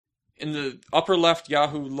in the upper left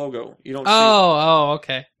Yahoo logo. You don't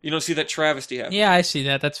okay. You don't see that travesty happen. Yeah, I see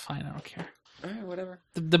that. That's fine. I don't care. All right, whatever.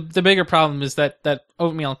 The bigger problem is that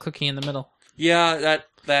oatmeal cookie in the middle. Yeah,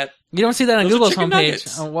 that. You don't see that on Those are Google's chicken homepage.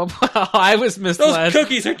 nuggets. Oh, well, I was misled. Those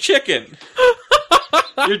cookies are chicken.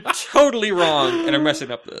 You're totally wrong and are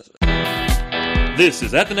messing up this. This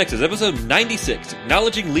is At the Nexus, episode 96,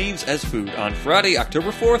 Acknowledging Leaves as Food, on Friday,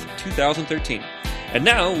 October 4th, 2013. And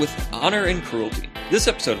now, with Honor and Cruelty. This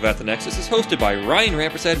episode of At the Nexus is hosted by Ryan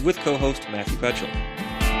Rampersad with co-host Matthew Petchel.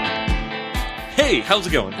 Hey, how's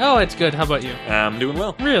it going? Oh, it's good. How about you? I'm doing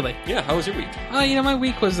well. Really? Yeah, how was your week? My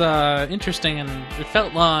week was interesting, and it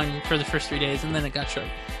felt long for the first 3 days, and then it got short.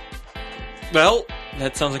 Well,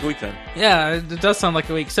 that sounds like a week then. Yeah, it does sound like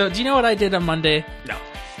a week. So, do you know what I did on Monday? No.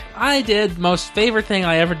 I did most favorite thing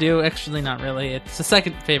I ever do. Actually, not really. It's the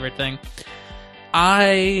second favorite thing.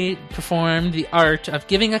 I performed the art of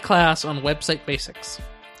giving a class on website basics.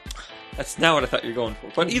 That's not what I thought you were going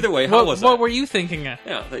for. But either way, how was that? What were you thinking of?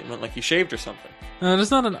 Yeah, they meant like you shaved or something. No,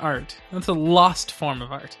 that's not an art. That's a lost form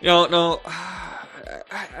of art. No.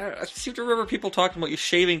 I seem to remember people talking about you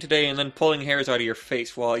shaving today and then pulling hairs out of your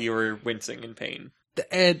face while you were wincing in pain.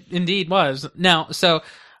 It indeed was. Now, so,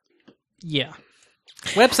 yeah.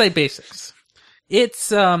 Website basics.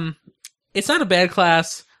 It's not a bad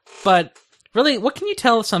class, but really, what can you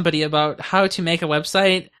tell somebody about how to make a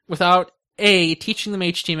website without A, teaching them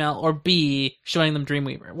HTML, or B, showing them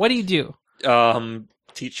Dreamweaver? What do you do?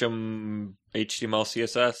 Teach them HTML,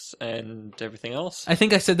 CSS, and everything else. I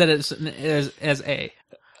think I said that as A.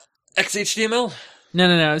 XHTML?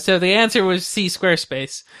 No. So the answer was C,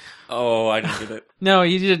 Squarespace. Oh, I didn't get it. No,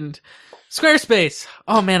 you didn't. Squarespace!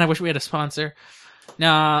 Oh man, I wish we had a sponsor.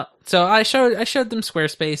 Nah, so I showed them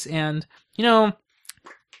Squarespace, and,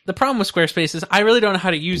 the problem with Squarespace is I really don't know how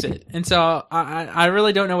to use it, and so I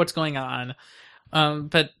really don't know what's going on.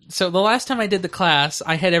 But so the last time I did the class,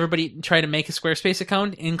 I had everybody try to make a Squarespace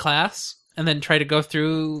account in class, and then try to go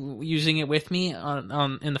through using it with me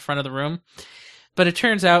on in the front of the room. But it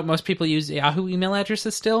turns out most people use Yahoo email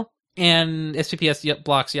addresses still, and SPPS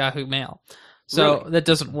blocks Yahoo Mail, so Really? that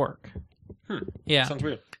doesn't work. Yeah. Sounds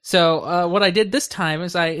weird. So what I did this time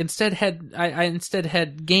is I instead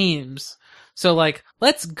had games. So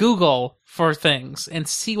let's Google for things and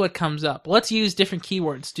see what comes up. Let's use different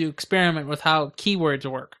keywords to experiment with how keywords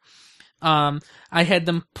work. I had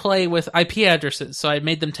them play with IP addresses, so I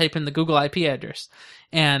made them type in the Google IP address,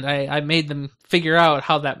 and I made them figure out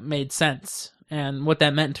how that made sense and what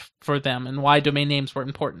that meant for them and why domain names were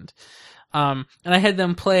important. And I had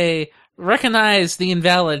them recognize the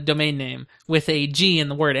invalid domain name with a G in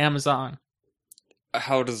the word Amazon.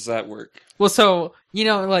 How does that work? Well, so,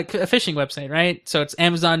 like a phishing website, right? So it's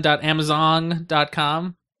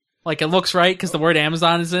amazon.amazon.com. Like, it looks right because the word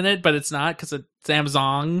Amazon is in it, but it's not because it's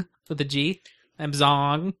Amazon with a G.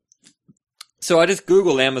 Amazon. So I just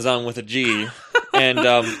Googled Amazon with a G, and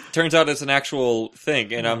turns out it's an actual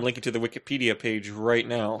thing, and I'm linking to the Wikipedia page right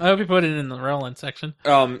now. I hope you put it in the Roland section.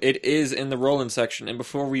 It is in the Roland section, and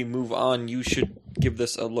before we move on, you should give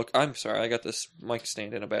this a look. I'm sorry, I got this mic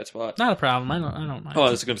stand in a bad spot. Not a problem. I don't mind.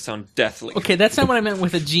 Oh, this is going to sound deathly. Okay, that's not what I meant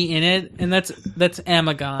with a G in it, and that's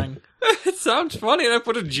Amagon. It sounds funny, and I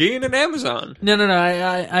put a G in an Amazon. No,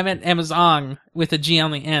 I meant Amazon with a G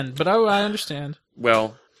on the end, but I understand.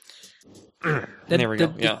 Well, there we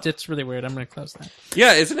go. Yeah, that's really weird. I'm going to close that.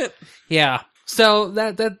 Yeah, isn't it? Yeah. So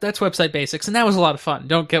that's website basics, and that was a lot of fun.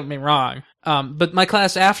 Don't get me wrong. But my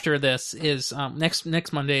class after this is next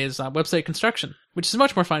Monday is website construction, which is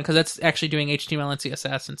much more fun because that's actually doing HTML and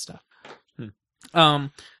CSS and stuff.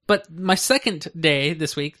 But my second day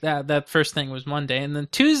this week, that first thing was Monday, and then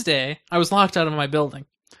Tuesday I was locked out of my building.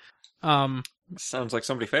 Sounds like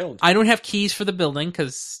somebody failed. I don't have keys for the building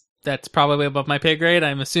because that's probably above my pay grade,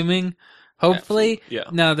 I'm assuming. Hopefully. Absolutely. Yeah.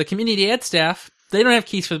 Now, the community ed staff, they don't have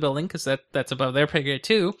keys for the building because that's above their pay grade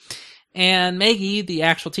too. And Maggie, the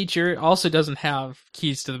actual teacher, also doesn't have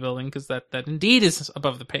keys to the building because that indeed is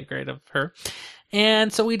above the pay grade of her.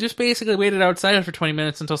 And so we just basically waited outside for 20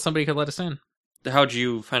 minutes until somebody could let us in. How'd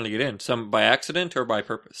you finally get in? Some by accident or by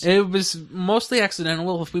purpose? It was mostly accidental.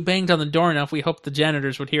 Well, if we banged on the door enough, we hoped the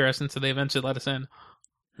janitors would hear us, and so they eventually let us in.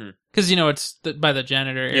 Because, it's by the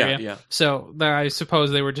janitor area. Yeah. So I suppose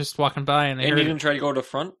they were just walking by and they heard you didn't try to go to the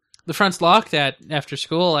front? The front's locked after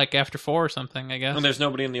school, like after 4 or something, I guess. And there's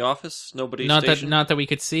nobody in the office? Nobody not stationed? that we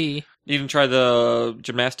could see. You didn't try the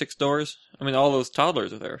gymnastics doors? I mean, all those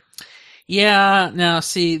toddlers are there. Yeah, now,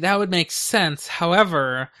 see, that would make sense.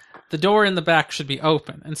 However, the door in the back should be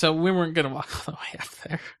open, and so we weren't going to walk all the way up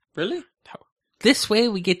there. Really? No. This way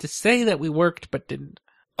we get to say that we worked but didn't.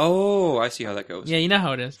 Oh, I see how that goes. Yeah, you know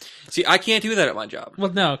how it is. See, I can't do that at my job.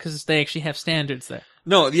 Well, no, because they actually have standards there.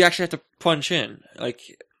 No, you actually have to punch in.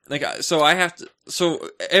 So I have to. So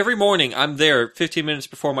every morning I'm there 15 minutes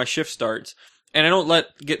before my shift starts, and I don't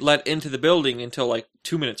get let into the building until like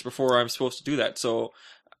 2 minutes before I'm supposed to do that. So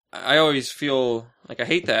I always feel like I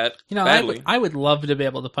hate that badly. I would love to be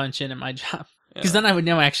able to punch in at my job. Because then I would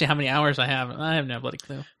know actually how many hours I have. I have no bloody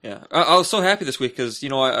clue. Yeah. I was so happy this week because,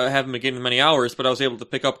 I haven't been getting many hours, but I was able to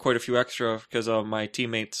pick up quite a few extra because my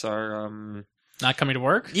teammates are... Not coming to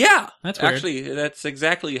work? Yeah. That's weird. Actually, that's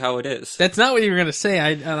exactly how it is. That's not what you were going to say,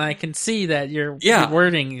 and I can see that your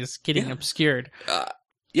wording is getting obscured.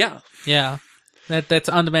 Yeah. Yeah. That's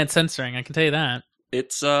on-demand censoring, I can tell you that.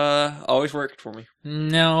 It's always worked for me.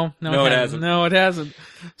 No, it hasn't. No, it hasn't.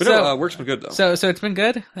 But no, work's been good though. So it's been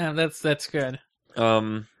good. Yeah, that's good.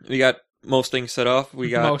 We got most things set off. We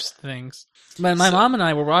got most things. But my mom and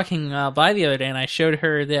I were walking by the other day, and I showed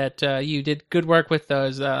her that you did good work with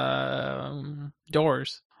those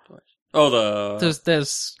doors. Oh,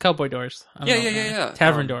 those cowboy doors. Yeah.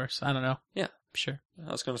 Tavern doors. I don't know. Yeah, sure.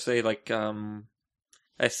 I was gonna say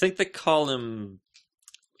I think they call them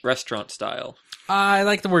restaurant style. I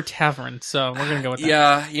like the word tavern, so we're gonna go with that.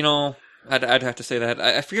 Yeah, I'd have to say that.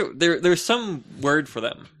 I forget there's some word for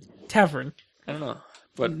them. Tavern. I don't know,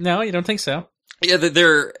 but no, you don't think so? Yeah,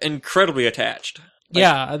 they're incredibly attached.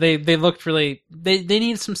 Yeah, they looked really. They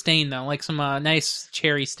need some stain though, like some nice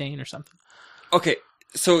cherry stain or something. Okay,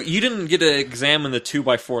 so you didn't get to examine the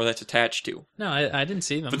 2x4 that's attached to. No, I didn't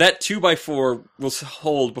see them. But that 2x4 will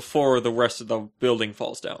hold before the rest of the building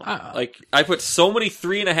falls down. I put so many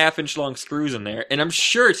 3.5-inch long screws in there, and I'm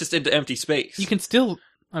sure it's just into empty space. You can still.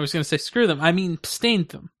 I was going to say screw them. I mean stain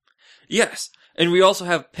them. Yes. And we also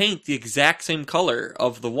have paint the exact same color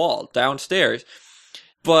of the wall downstairs.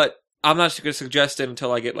 But I'm not going to suggest it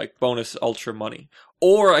until I get like bonus ultra money.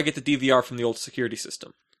 Or I get the DVR from the old security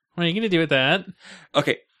system. What are you going to do with that?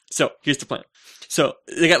 Okay, so here's the plan. So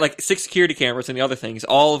they got like 6 security cameras and the other things,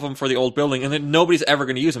 all of them for the old building, and then nobody's ever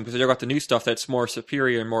going to use them because they've got the new stuff that's more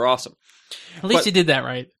superior and more awesome. At least you did that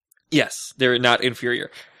right. Yes, they're not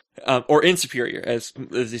inferior. Or insuperior, as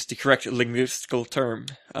is the correct linguistical term.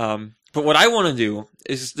 But what I want to do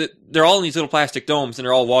is that they're all in these little plastic domes and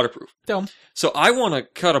they're all waterproof. Dome. So I want to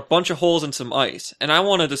cut a bunch of holes in some ice, and I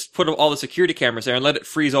want to just put all the security cameras there and let it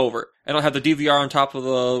freeze over. And I'll have the DVR on top of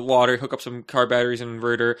the water, hook up some car batteries and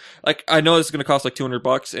inverter. Like, I know this is going to cost like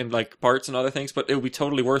 $200 and like parts and other things, but it will be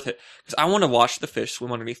totally worth it. Because I want to watch the fish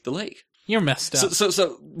swim underneath the lake. You're messed up.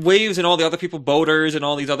 So waves and all the other people, boaters and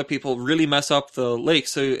all these other people really mess up the lake.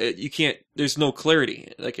 So you can't, there's no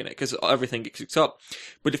clarity like in it because everything gets up.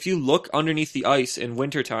 But if you look underneath the ice in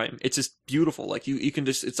wintertime, it's just beautiful. Like you can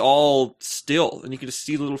just, it's all still and you can just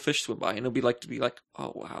see the little fish swim by and it'll be like,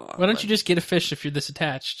 oh wow. Why don't you just get a fish if you're this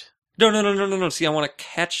attached? No. See, I want to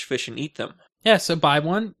catch fish and eat them. Yeah, so buy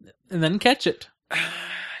one and then catch it.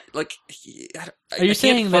 Like, Are you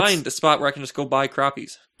saying can't find a spot where I can just go buy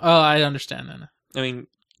crappies. Oh, I understand then. I mean,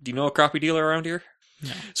 do you know a crappie dealer around here?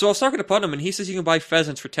 No. So I was talking to Putnam, and he says you can buy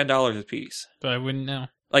pheasants for $10 a piece. But I wouldn't know.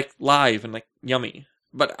 Like, live and, like, yummy.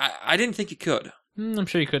 But I didn't think you could. I'm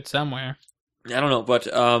sure you could somewhere. I don't know, but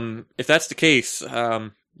if that's the case,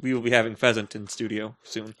 we will be having pheasant in studio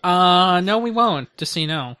soon. No, we won't, just so you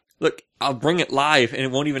know. Look, I'll bring it live, and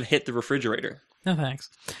it won't even hit the refrigerator. No thanks.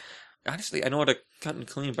 Honestly, I know how to cut and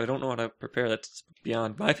clean, but I don't know how to prepare. That's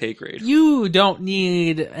beyond my pay grade. You don't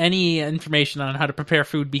need any information on how to prepare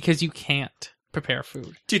food because you can't prepare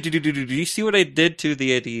food. Do you see what I did to the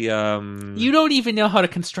You don't even know how to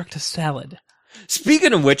construct a salad.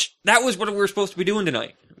 Speaking of which, that was what we were supposed to be doing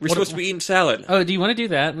tonight. We're supposed to be eating salad. Oh, do you want to do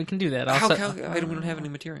that? We can do that. How I don't have any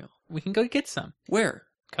material. We can go get some. Where?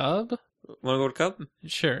 Cub? Want to go to Cub?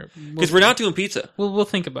 Sure. Because we're not doing pizza. We'll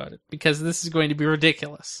think about it, because this is going to be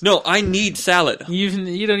ridiculous. No, I need salad. You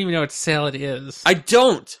don't even know what salad is. I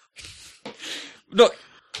don't. Look,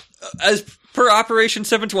 as per Operation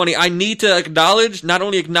 720, I need to not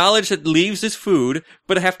only acknowledge that leaves is food,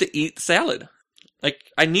 but I have to eat salad. Like,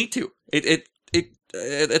 I need to.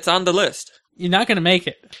 It's on the list. You're not going to make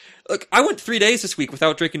it. Look, I went 3 days this week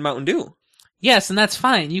without drinking Mountain Dew. Yes, and that's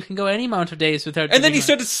fine. You can go any amount of days without. And then you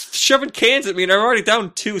started shoving cans at me, and I'm already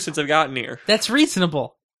down 2 since I've gotten here. That's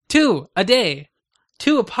reasonable. 2 a day.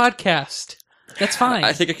 2 a podcast. That's fine.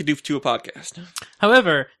 I think I could do 2 a podcast.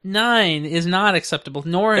 However, 9 is not acceptable,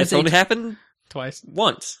 nor is it. That's only happened twice.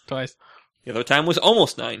 Once. Twice. The other time was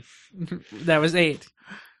almost 9. That was 8.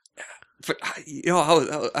 But,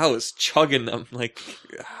 I was chugging them. Like,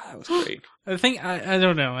 that was great. I think, I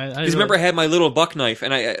don't know. Because remember I had my little buck knife,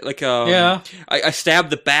 and I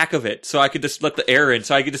stabbed the back of it so I could just let the air in,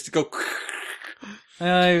 so I could just go...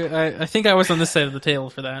 I think I was on this side of the table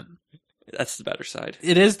for that. That's the better side.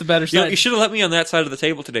 It is the better You know, side. you should have let me on that side of the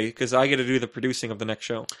table today, because I get to do the producing of the next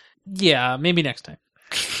show. Yeah, maybe next time.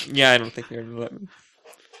 Yeah, I don't think you're going to let me.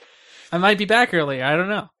 I might be back early. I don't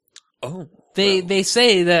know. Oh. They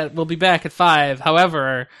say that we'll be back at 5.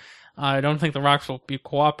 However, I don't think the Rocks will be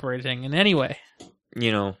cooperating in any way.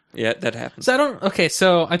 You know, yeah, that happens.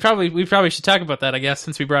 So we probably should talk about that, I guess,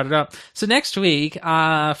 since we brought it up. So next week,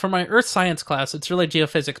 for my Earth Science class, it's really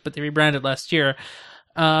geophysics, but they rebranded last year.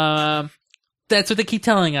 That's what they keep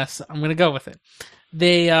telling us. I'm going to go with it.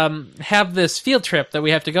 They have this field trip that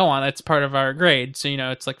we have to go on. It's part of our grade. So,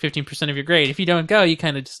 it's like 15% of your grade. If you don't go, you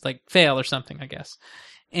kind of just like fail or something, I guess.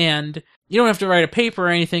 And you don't have to write a paper or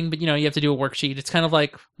anything, but, you have to do a worksheet. It's kind of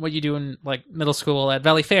like what you do in like middle school at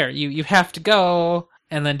Valley Fair. You have to go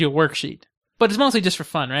and then do a worksheet. But it's mostly just for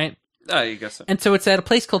fun, right? I guess so. And so it's at a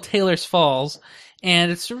place called Taylor's Falls. And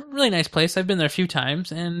it's a really nice place. I've been there a few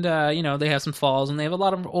times. And, they have some falls and they have a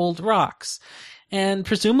lot of old rocks. And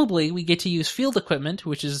presumably we get to use field equipment,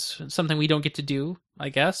 which is something we don't get to do, I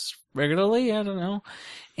guess, regularly. I don't know.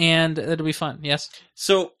 And it'll be fun. Yes?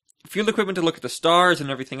 So, field equipment to look at the stars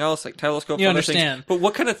and everything else, like telescopes You and other understand. things. But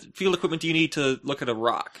what kind of field equipment do you need to look at a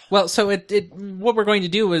rock? Well, so what we're going to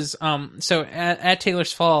do is, so at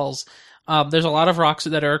Taylor's Falls, there's a lot of rocks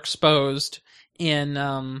that are exposed in,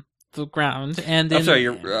 the ground. And then, I'm sorry,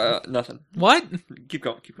 you're, nothing. What? Keep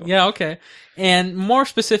going. Yeah, okay. And more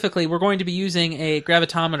specifically, we're going to be using a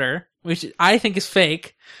gravitometer, which I think is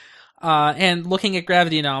fake, and looking at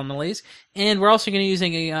gravity anomalies. And we're also going to be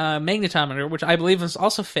using a magnetometer, which I believe is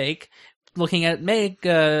also fake, looking at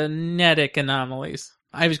magnetic anomalies.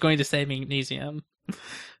 I was going to say magnesium.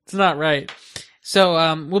 It's not right. So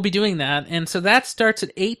we'll be doing that. And so that starts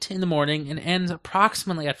at 8 in the morning and ends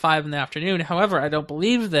approximately at 5 in the afternoon. However, I don't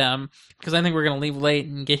believe them because I think we're going to leave late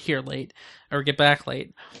and get here late or get back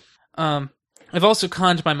late. I've also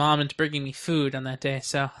conned my mom into bringing me food on that day,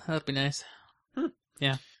 so that'd be nice.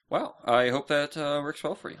 Yeah. Well, I hope that works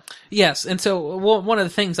well for you. Yes, and so one of the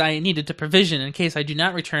things I needed to provision in case I do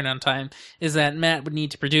not return on time is that Matt would need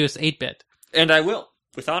to produce 8-bit. And I will,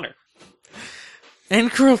 with honor.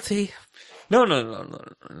 And cruelty. No.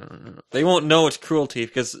 They won't know it's cruelty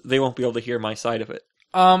because they won't be able to hear my side of it.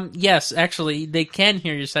 Yes, actually, they can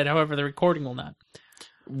hear your side, however, the recording will not.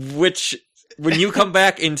 Which, when you come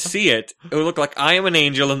back and see it, it will look like I am an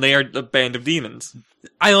angel and they are a band of demons.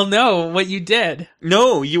 I'll know what you did.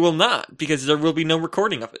 No, you will not, because there will be no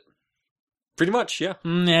recording of it. Pretty much, yeah.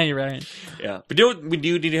 Yeah, you're right. Yeah. But do you know what we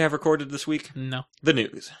do need to have recorded this week? No. The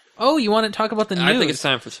news. Oh, you want to talk about the news? I think it's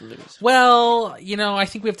time for some news. Well, I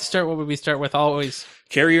think we have to start, what would we start with always?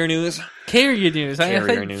 Carrier news? Carrier news. I Carrier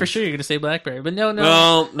think news. for sure you're going to say BlackBerry, but no.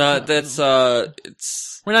 No, that's,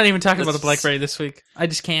 it's... We're not even talking about the BlackBerry this week. I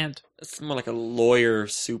just can't. It's more like a lawyer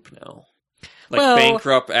soup now. Like Well,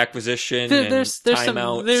 bankrupt acquisition There's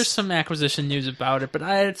timeouts. there's some acquisition news about it, but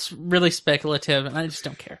it's really speculative, and I just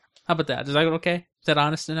don't care. How about that? Is that okay? Is that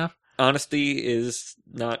honest enough? Honesty is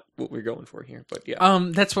not what we're going for here, but yeah.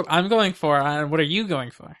 That's what I'm going for. What are you going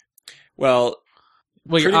for? Well,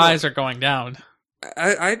 Well, your pretty eyes are going down.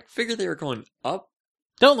 I figured they were going up.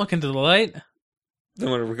 Don't look into the light. Then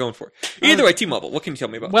what are we going for? Either way, T-Mobile, what can you tell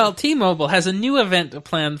me about Well, them? T-Mobile has a new event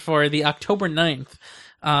planned for the October 9th.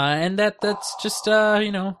 And that's just,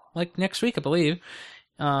 like next week, I believe.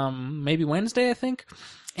 Maybe Wednesday, I think.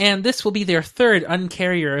 And this will be their third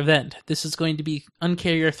Uncarrier event. This is going to be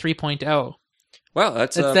Uncarrier 3.0. Wow,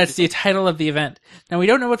 that's the title of the event. Now, we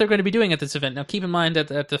don't know what they're going to be doing at this event. Now, keep in mind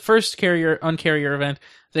that at the first Uncarrier event,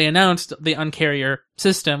 they announced the Uncarrier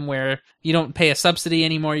system where you don't pay a subsidy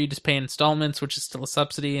anymore, you just pay installments, which is still a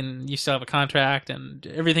subsidy, and you still have a contract, and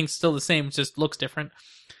everything's still the same, it just looks different.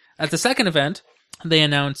 At the second event, they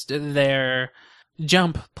announced their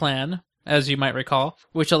Jump plan, as you might recall,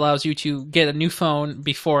 which allows you to get a new phone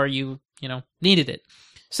before you needed it.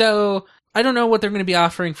 So, I don't know what they're going to be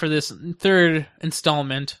offering for this third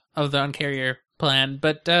installment of the Uncarrier plan,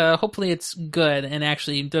 but hopefully it's good and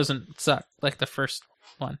actually doesn't suck like the first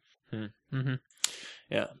one. Mm-hmm.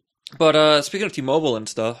 Yeah. But speaking of T-Mobile and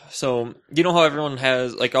stuff, so you know how everyone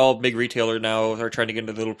has, like, all big retailer now are trying to get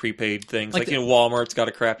into little prepaid things. Like Walmart's got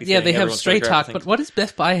a crappy thing. Yeah, they have Everyone's Straight got a crappy Talk, thing. but what does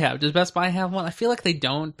Best Buy have? Does Best Buy have one? I feel like they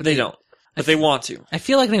don't. But They don't. But they want to. I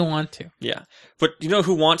feel like they want to. Yeah. But you know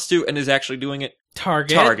who wants to and is actually doing it?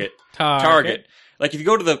 Target. Like, if you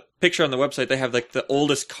go to the picture on the website, they have, like, the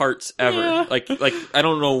oldest carts ever. Yeah. Like I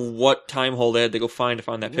don't know what time hole they had to go find to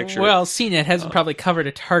find that picture. Well, CNET hasn't probably covered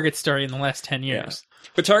a Target story in the last 10 years.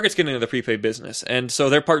 But Target's getting into the prepaid business, and so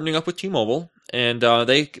they're partnering up with T-Mobile, and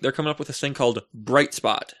they're coming up with this thing called Bright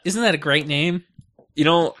Spot. Isn't that a great name? You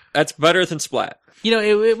know, that's better than Splat. You know,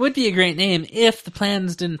 it would be a great name if the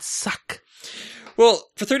plans didn't suck. Well,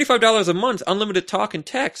 for $35 a month, unlimited talk and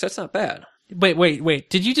text, that's not bad. Wait.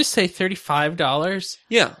 Did you just say $35?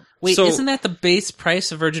 Yeah. Wait, so, isn't that the base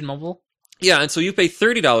price of Virgin Mobile? Yeah, and so you pay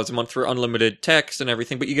 $30 a month for unlimited text and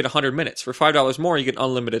everything, but you get 100 minutes. For $5 more, you get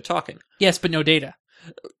unlimited talking. Yes, but no data.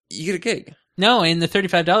 You get a gig. No, in the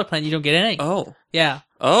 $35 plan, you don't get any. Oh. Yeah.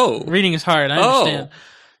 Oh. Reading is hard, I understand.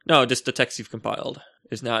 No, just the text you've compiled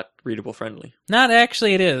is not readable friendly. Not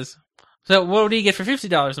actually, it is. So what do you get for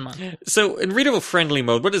 $50 a month? So in readable friendly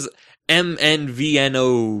mode, what does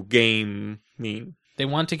MNVNO game mean? They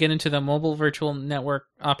want to get into the mobile virtual network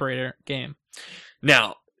operator game.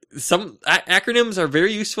 Now, some acronyms are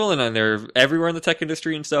very useful and they're everywhere in the tech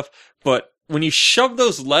industry and stuff, but when you shove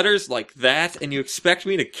those letters like that and you expect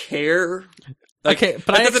me to care, like, okay,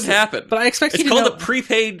 but that doesn't happen. But I expect it's you to know... It's called a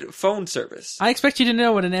prepaid phone service. I expect you to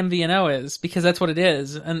know what an MVNO is, because that's what it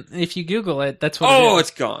is. And if you Google it, that's what it is. Oh,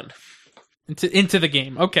 it's gone. Into the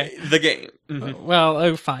game. Okay. The game. Mm-hmm.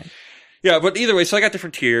 Well, fine. Yeah, but either way, so I got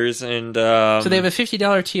different tiers, and so they have a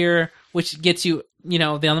 $50 tier, which gets you, the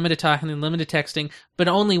unlimited talking, the unlimited texting, but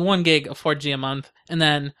only 1 gig of 4G a month, and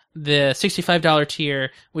then the $65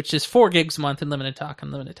 tier, which is 4 gigs a month, unlimited talk,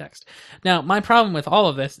 unlimited text. Now, my problem with all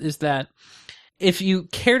of this is that if you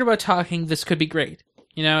cared about talking, this could be great.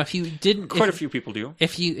 If you didn't... Quite a few people do.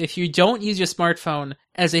 If you don't use your smartphone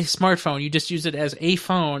as a smartphone, you just use it as a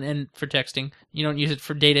phone and for texting, you don't use it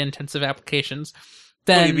for data-intensive applications,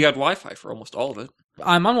 then... Well, you had Wi-Fi for almost all of it.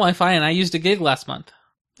 I'm on Wi-Fi, and I used a gig last month.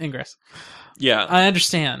 Ingress. Yeah. I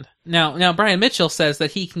understand. Now, Brian Mitchell says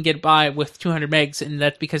that he can get by with 200 megs, and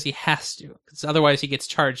that's because he has to. Because otherwise he gets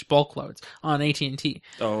charged bulk loads on AT&T.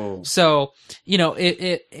 Oh. So,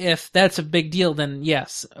 if that's a big deal, then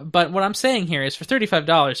yes. But what I'm saying here is for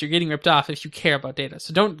 $35, you're getting ripped off if you care about data.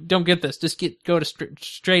 So don't get this. Just go to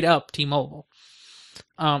straight up T-Mobile.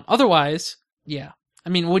 Otherwise, yeah. I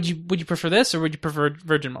mean, would you prefer this, or would you prefer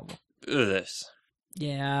Virgin Mobile? This.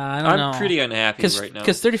 Yeah, I don't know. I'm pretty unhappy right now.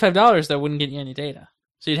 Because $35, though, wouldn't get you any data.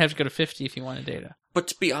 So you'd have to go to $50 if you wanted data. But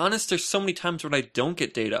to be honest, there's so many times when I don't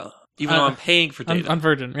get data, even though I'm paying for data. On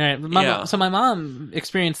Virgin, right. So my mom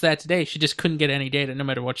experienced that today. She just couldn't get any data no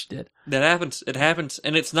matter what she did. That happens. It happens.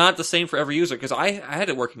 And it's not the same for every user, because I had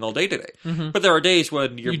it working all day today. Mm-hmm. But there are days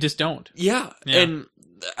when you just don't. Yeah. And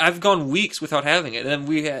I've gone weeks without having it. And then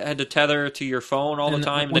we had to tether to your phone all the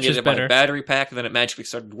time. Which then is you had better. My battery pack, and then it magically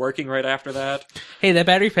started working right after that. Hey, that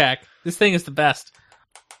battery pack. This thing is the best.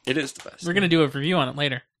 It is the best. We're going to do a review on it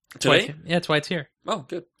later. Today? That's why it's here. Oh,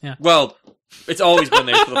 good. Yeah. Well, it's always been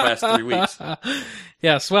there for the past 3 weeks.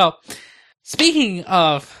 Yes, well, speaking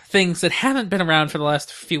of things that haven't been around for the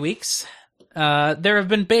last few weeks, there have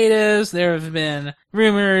been betas, there have been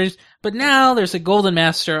rumors, but now there's a golden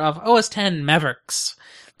master of OS X Mavericks.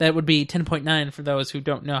 That would be 10.9 for those who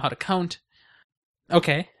don't know how to count.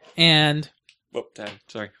 Okay, and... Oh, damn,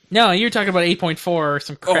 sorry. No, you were talking about 8.4 or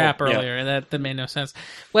some crap earlier. Yeah. That made no sense.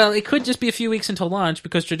 Well, it could just be a few weeks until launch,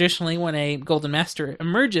 because traditionally when a Golden Master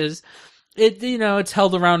emerges, it's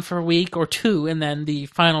held around for a week or two, and then the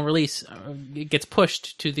final release it gets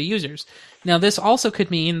pushed to the users. Now, this also could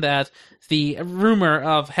mean that the rumor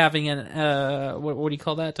of having an what do you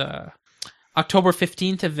call that? October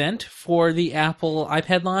 15th event for the Apple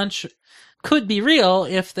iPad launch could be real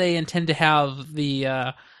if they intend to have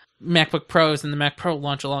the MacBook Pros and the Mac Pro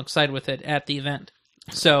launch alongside with it at the event.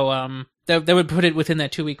 So that would put it within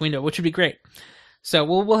that 2-week window, which would be great. So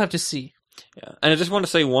we'll have to see. Yeah, and I just want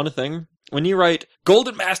to say one thing. When you write,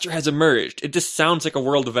 Golden Master has emerged, it just sounds like a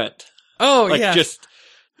world event. Oh, like, yeah. Just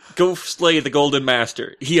go slay the Golden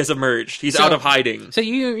Master. He has emerged. He's out of hiding. So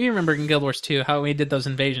you remember in Guild Wars 2 how we did those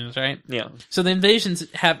invasions, right? Yeah. So the invasions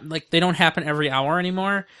they don't happen every hour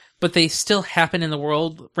anymore, but they still happen in the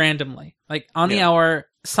world randomly. Like on the hour,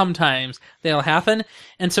 sometimes they'll happen.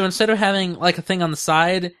 And so instead of having like a thing on the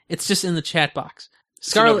side, it's just in the chat box.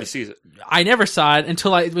 So nobody sees it. I never saw it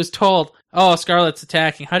until I was told, oh, Scarlet's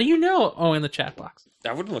attacking. How do you know? Oh, in the chat box.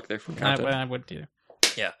 I wouldn't look there for content. I wouldn't either.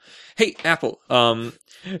 Yeah. Hey, Apple.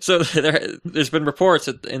 So there's been reports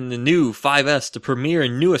that in the new 5S, the premier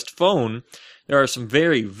and newest phone, there are some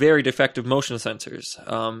very, very defective motion sensors.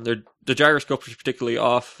 The gyroscope is particularly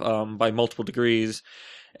off by multiple degrees,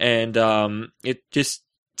 and it just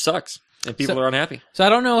sucks, and people are unhappy. So I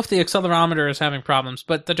don't know if the accelerometer is having problems,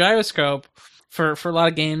 but the gyroscope, for a lot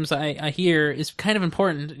of games I hear, is kind of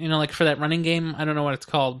important. Like for that running game, I don't know what it's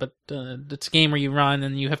called, but it's a game where you run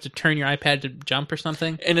and you have to turn your iPad to jump or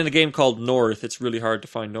something. And in a game called North, it's really hard to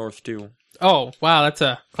find North, too. Oh, wow, that's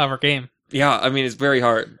a clever game. Yeah, I mean, it's very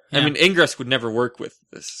hard. Yeah. I mean, Ingress would never work with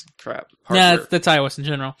this crap. Yeah, hardware. that's iOS in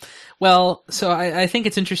general. Well, so I think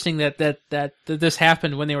it's interesting that this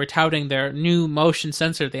happened when they were touting their new motion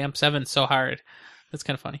sensor, the M7, so hard. That's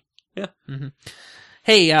kind of funny. Yeah. Mm-hmm.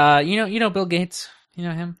 Hey, you know Bill Gates? You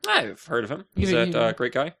know him? I've heard of him. He's You- that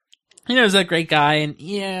great guy. You know, he's that great guy, and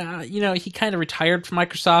yeah, you know, he kind of retired from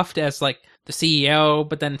Microsoft as like the CEO,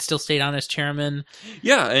 but then still stayed on as chairman.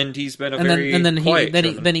 Yeah, and he's been a And very then quiet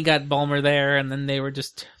chairman. then he got Ballmer there, and then they were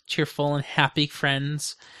just cheerful and happy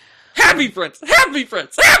friends. Happy friends! Happy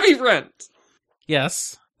friends! Happy friends!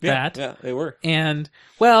 Yes, Yeah, that. yeah, they were. And,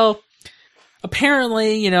 well,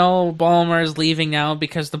 apparently, you know, Ballmer is leaving now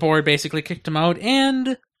because the board basically kicked him out,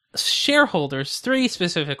 and shareholders, 3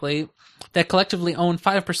 specifically, that collectively own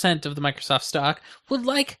 5% of the Microsoft stock, would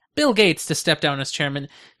like Bill Gates to step down as chairman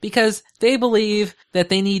because they believe that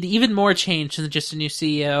they need even more change than just a new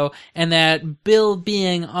CEO, and that Bill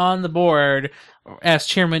being on the board as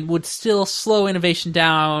chairman would still slow innovation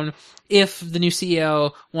down if the new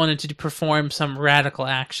CEO wanted to perform some radical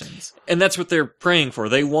actions. And that's what they're praying for.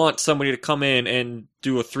 They want somebody to come in and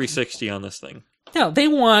do a 360 on this thing. No, they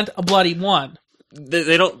want a bloody one.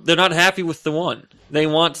 They don't. They're not happy with the one. They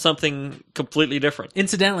want something completely different.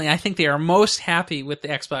 Incidentally, I think they are most happy with the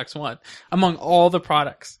Xbox One among all the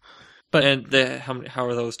products. But And how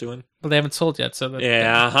are those doing? well, they haven't sold yet, so that,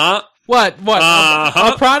 Yeah, huh? What?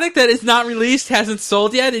 Uh-huh. A product that is not released hasn't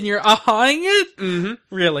sold yet, and you're ahawing it? Mm-hmm.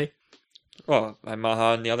 Really? Well, I'm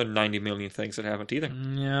and the other 90 million things that haven't either.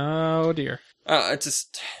 Oh dear.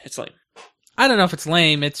 It's lame. I don't know if it's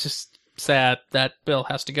lame. It's just sad that Bill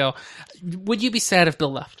has to go. Would you be sad if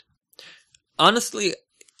Bill left? Honestly,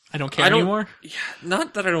 I don't care I don't- anymore.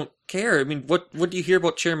 not that I don't care. I mean, what do you hear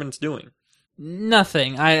about chairman's doing?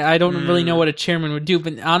 Nothing. I don't really know what a chairman would do,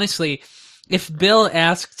 but honestly, if Bill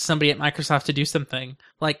asked somebody at Microsoft to do something,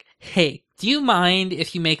 like, hey, do you mind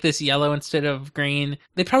if you make this yellow instead of green?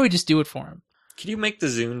 They'd probably just do it for him. Can you make the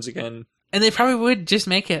Zunes again And they probably would just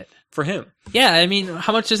make it. for him? Yeah, I mean,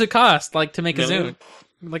 how much does it cost, like, to make a Million?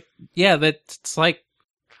 Zune? Like, yeah, that's like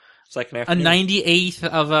Second a afternoon. 98th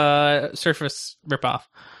of a Surface ripoff.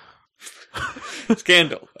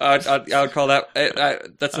 Scandal. I would call that.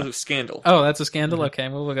 That's a scandal. Oh, that's a scandal? Okay,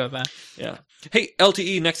 we'll go with that. Yeah. Hey,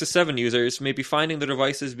 LTE Nexus 7 users may be finding their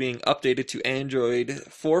devices being updated to Android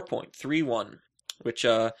 4.31, which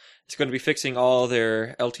is going to be fixing all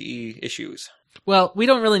their LTE issues. Well, we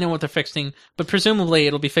don't really know what they're fixing, but presumably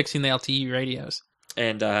it'll be fixing the LTE radios.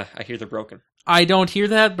 And I hear they're broken. I don't hear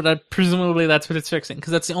that, but presumably that's what it's fixing,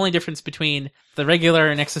 because that's the only difference between the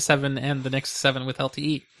regular Nexus 7 and the Nexus 7 with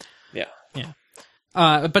LTE. Yeah.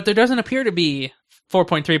 But there doesn't appear to be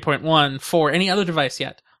 4.3.1 for any other device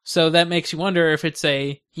yet. So that makes you wonder if it's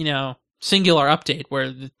a, singular update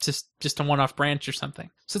where it's just a one-off branch or something.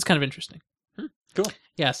 So it's kind of interesting. Cool.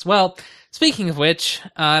 Yes. Well, speaking of which,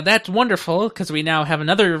 that's wonderful because we now have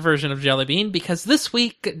another version of Jelly Bean, because this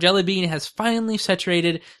week Jelly Bean has finally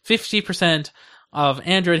saturated 50% of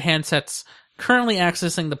Android handsets currently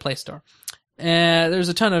accessing the Play Store. There's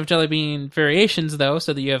a ton of Jelly Bean variations, though,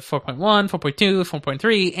 so that you have 4.1, 4.2,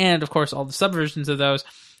 4.3, and, of course, all the subversions of those.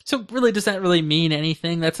 So, really, does that really mean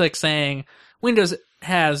anything? That's like saying Windows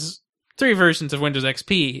has 3 versions of Windows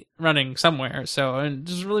XP running somewhere, so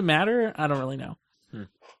does it really matter? I don't really know.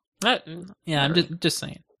 Yeah, I'm just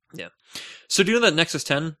saying. Yeah. So do you know that Nexus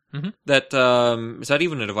 10? Mm-hmm. That is that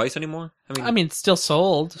even a device anymore? I mean, it's still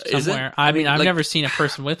sold Is it? somewhere. I mean, I've like- never seen a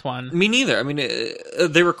person with one. me neither. I mean,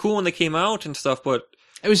 they were cool when they came out and stuff, but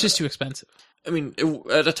It was just too expensive. I mean,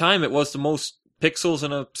 at the time, it was the most pixels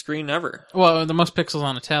in a screen ever. Well, the most pixels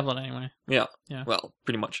on a tablet, anyway. Yeah. Yeah. Well,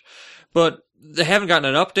 pretty much. But they haven't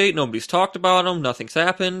gotten an update. Nobody's talked about them. Nothing's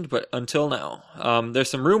happened. But until now, there's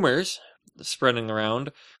some rumors spreading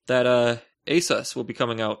around that Asus will be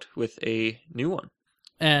coming out with a new one.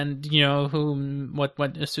 And you know what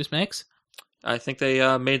Asus makes? I think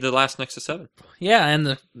they made the last Nexus 7 Yeah, and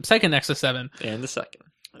the second Nexus 7. and the second.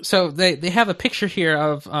 So they have a picture here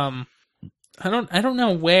of I don't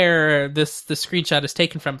know where the screenshot is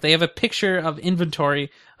taken from. They have a picture of inventory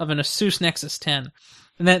of an Asus Nexus 10.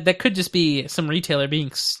 And that could just be some retailer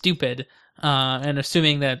being stupid and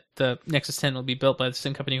assuming that the Nexus 10 will be built by the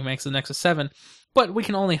same company who makes the Nexus 7. But we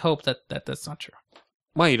can only hope that that's not true.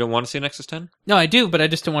 Why, you don't want to see a Nexus 10? No, I do, but I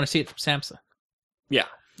just don't want to see it from Samsung. Yeah.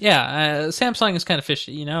 Yeah, Samsung is kind of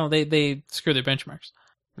fishy, they screw their benchmarks.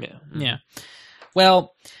 Yeah. Yeah.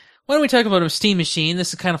 Well, why don't we talk about a Steam Machine?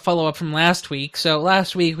 This is kind of follow-up from last week. So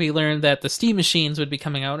last week we learned that the Steam Machines would be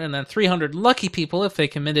coming out, and then 300 lucky people, if they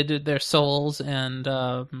committed their souls and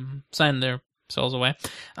signed their souls away,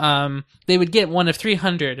 they would get one of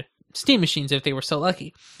 300 Steam machines if they were so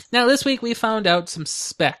lucky. Now, this week we found out some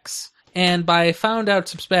specs. And by found out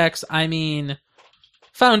some specs, I mean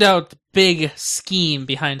found out the big scheme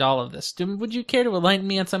behind all of this. Would you care to enlighten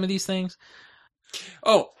me on some of these things?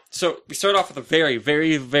 Oh, so we start off with a very,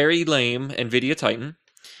 very, very lame NVIDIA Titan.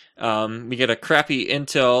 We get a crappy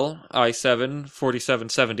Intel i7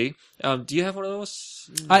 4770. Do you have one of those?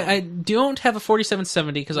 I don't have a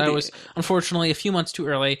 4770 because I was, unfortunately, a few months too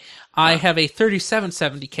early. I have a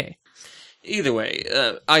 3770K. Either way,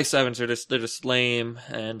 i7s they're just lame,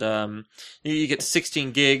 and you get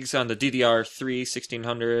 16 gigs on the DDR3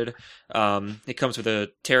 1600. It comes with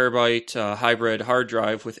a terabyte hybrid hard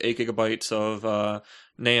drive with 8 gigabytes of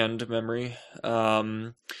NAND memory.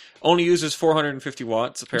 Only uses 450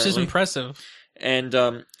 watts, apparently. Which is impressive. And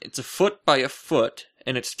it's a foot by a foot,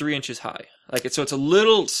 and it's 3 inches high. So it's a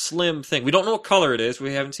little slim thing. We don't know what color it is.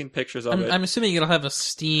 We haven't seen pictures of it. I'm assuming it'll have a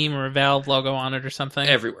Steam or a Valve logo on it or something.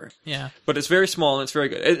 Everywhere. Yeah. But it's very small and it's very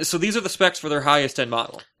good. So these are the specs for their highest end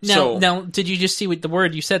model. Now, did you just see what the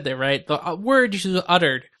word you said there, right? The word you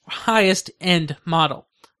uttered, highest end model.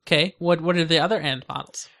 Okay, what are the other end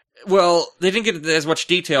models? Well, they didn't get as much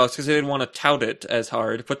details because they didn't want to tout it as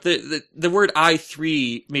hard. But the word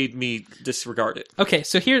i3 made me disregard it. Okay,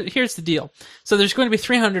 so here's the deal. So there's going to be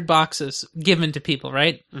 300 boxes given to people,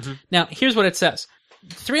 right? Mm-hmm. Now, here's what it says.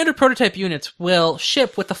 300 prototype units will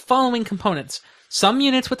ship with the following components. Some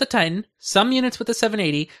units with the Titan, some units with the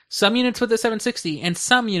 780, some units with the 760, and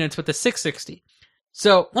some units with the 660.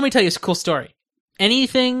 So, let me tell you a cool story.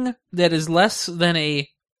 Anything that is less than a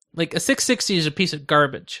 660 is a piece of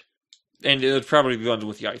garbage. And it would probably be bundled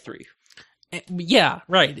with the i3. Yeah,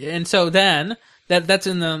 right. And so then that's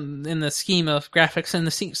in the scheme of graphics and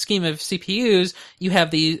the scheme of CPUs. You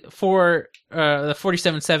have the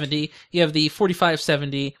 4770, you have the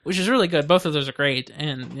 4570, which is really good. Both of those are great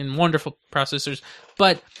and wonderful processors.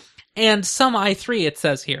 And some i3 it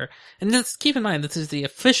says here. And keep in mind this is the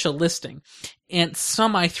official listing. And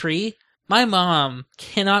some i3, my mom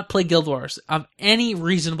cannot play Guild Wars of any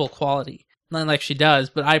reasonable quality. Not like she does,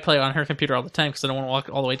 but I play on her computer all the time because I don't want to walk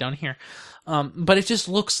all the way down here. But it just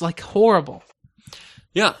looks like horrible.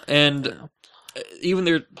 Yeah, and even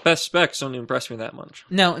their best specs don't impress me that much.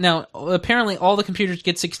 Now, apparently all the computers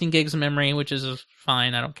get 16 gigs of memory, which is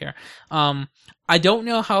fine. I don't care. I don't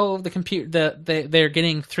know how they're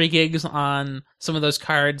getting 3 gigs on some of those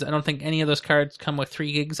cards. I don't think any of those cards come with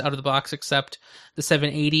 3 gigs out of the box except the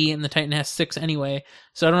 780, and the Titan has 6 anyway.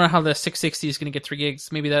 So I don't know how the 660 is going to get 3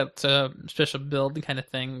 gigs. Maybe that's a special build kind of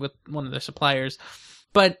thing with one of their suppliers.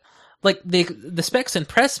 But the specs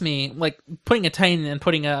impress me. Like putting a Titan and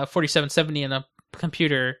putting a 4770 in a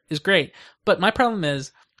computer is great. But my problem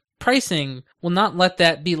is pricing will not let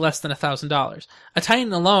that be less than $1,000. A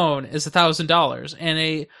Titan alone is $1,000, and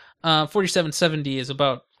a 4770 is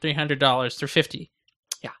about $300, $350.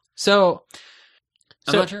 Yeah. So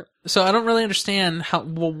I'm not sure. So I don't really understand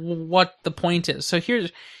what the point is. So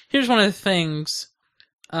here's one of the things.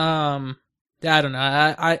 I don't know.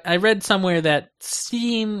 I read somewhere that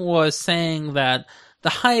Steam was saying that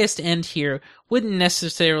the highest end here wouldn't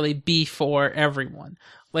necessarily be for everyone.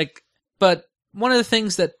 But one of the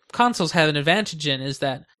things that consoles have an advantage in is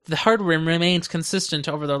that the hardware remains consistent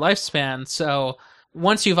over their lifespan. So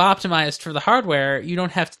once you've optimized for the hardware, you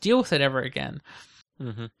don't have to deal with it ever again.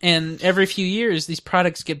 Mm-hmm. And every few years, these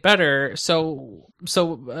products get better. So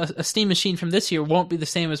a Steam machine from this year won't be the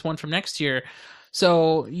same as one from next year.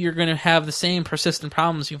 So you're going to have the same persistent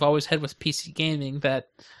problems you've always had with PC gaming, that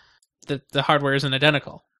the hardware isn't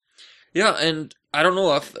identical. Yeah, and I don't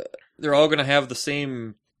know if they're all going to have the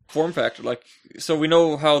same form factor. So we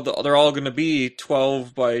know how they're all going to be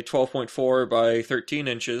 12 by 12.4 by 13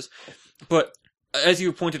 inches. But as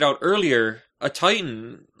you pointed out earlier, a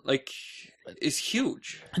Titan, is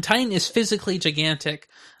huge. A Titan is physically gigantic.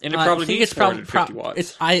 And it probably needs 450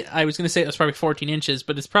 watts. I was going to say it was probably 14 inches,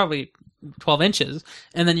 but it's probably 12 inches.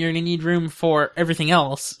 And then you're going to need room for everything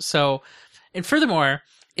else. So, and furthermore,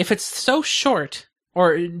 if it's so short,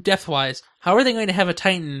 or depth-wise, how are they going to have a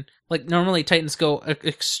Titan? Normally Titans go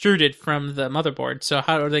extruded from the motherboard, so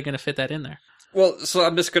how are they going to fit that in there? Well, so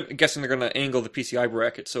I'm just guessing they're going to angle the PCI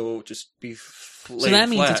bracket, so it'll just be So that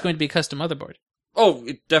means it's going to be a custom motherboard. Oh,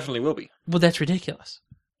 it definitely will be. Well, that's ridiculous.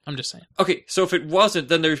 I'm just saying. Okay, so if it wasn't,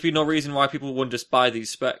 then there'd be no reason why people wouldn't just buy these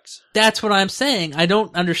specs. That's what I'm saying. I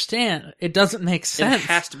don't understand. It doesn't make sense. It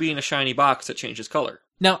has to be in a shiny box that changes color.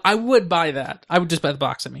 Now, I would buy that. I would just buy the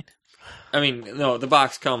box, no, the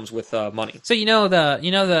box comes with money. So you know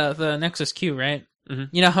the Nexus Q, right? Mm-hmm.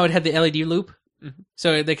 You know how it had the LED loop? Mhm.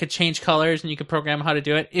 So they could change colors and you could program how to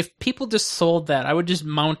do it. If people just sold that, I would just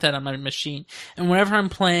mount that on my machine. And whenever I'm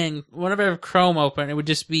playing, whenever I have Chrome open, it would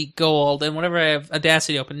just be gold. And whenever I have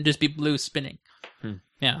Audacity open, it would just be blue spinning.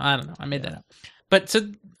 Yeah, I don't know. I made that up. But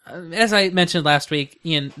so, as I mentioned last week,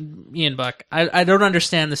 Ian Buck, I don't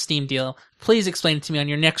understand the Steam deal. Please explain it to me on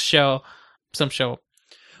your next show. Some show.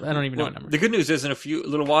 I don't even know what number. The good news is in a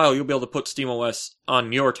little while, you'll be able to put SteamOS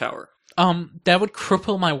on your tower. That would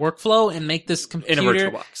cripple my workflow and make this computer... In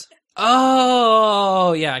a VirtualBox.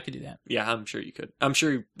 Oh, yeah, I could do that. Yeah, I'm sure you could. I'm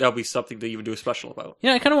sure that'll be something that you would do a special about.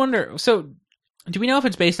 Yeah, I kind of wonder. So, do we know if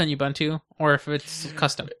it's based on Ubuntu or if it's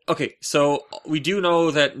custom? Okay, so we do know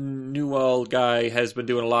that Newell guy has been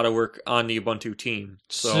doing a lot of work on the Ubuntu team.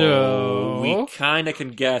 So we kind of can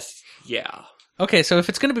guess, yeah. Okay, so if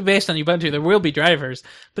it's going to be based on Ubuntu, there will be drivers.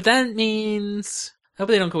 But that means... I hope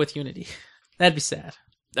they don't go with Unity. That'd be sad.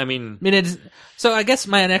 I mean... So I guess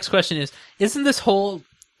my next question is, isn't this whole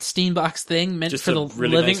Steambox thing meant just for the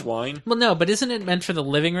really living... nice wine? Well, no, but isn't it meant for the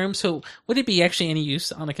living room? So would it be actually any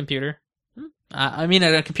use on a computer? I mean,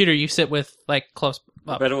 at a computer, you sit with, like, close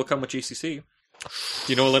up. I bet it will come with GCC.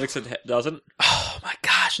 Do you know Linux doesn't? Oh, my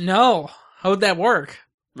gosh, no. How would that work?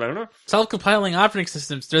 I don't know. Self-compiling operating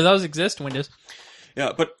systems. Do those exist in Windows?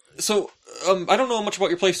 Yeah, but, so, I don't know much about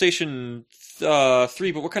your PlayStation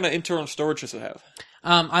 3, but what kind of internal storage does it have?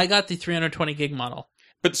 I got the 320 gig model.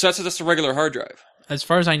 But so that's a regular hard drive. As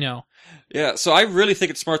far as I know. Yeah, so I really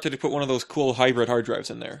think it's smart that they put one of those cool hybrid hard drives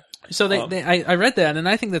in there. So I read that, and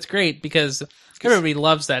I think that's great because everybody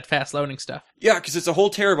loves that fast loading stuff. Yeah, because it's a whole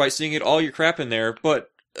terabyte, so you can get all your crap in there. But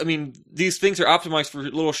I mean, these things are optimized for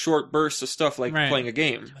little short bursts of stuff like playing a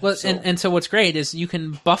game. Well, so. And so what's great is you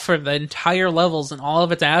can buffer the entire levels and all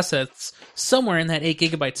of its assets somewhere in that 8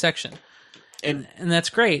 gigabyte section, and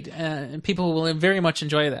that's great. And people will very much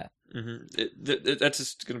enjoy that. Mm-hmm. That's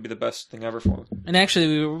just going to be the best thing ever for them. And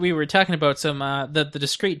actually, we were talking about some the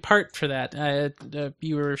discrete part for that.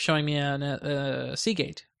 You were showing me on a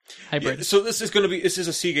Seagate hybrid. Yeah, so this is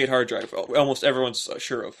a Seagate hard drive. Almost everyone's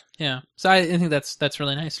sure of. Yeah. So I think that's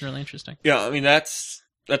really nice and really interesting. Yeah, I mean that's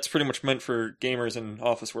pretty much meant for gamers and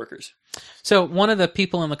office workers. So one of the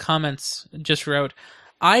people in the comments just wrote,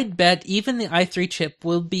 I'd bet even the i3 chip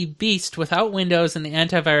will be beast without Windows and the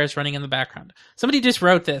antivirus running in the background. Somebody just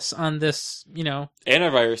wrote this on this,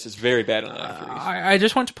 Antivirus is very bad on i3s. I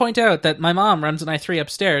just want to point out that my mom runs an i3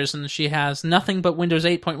 upstairs and she has nothing but Windows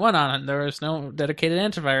 8.1 on it. There is no dedicated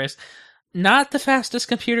antivirus. Not the fastest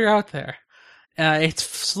computer out there. It's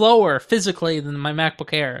slower physically than my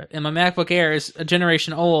MacBook Air. And my MacBook Air is a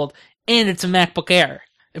generation old and it's a MacBook Air.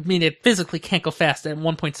 I mean, it physically can't go fast at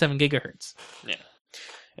 1.7 gigahertz. Yeah.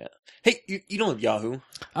 Hey, you know Yahoo?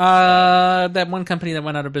 That one company that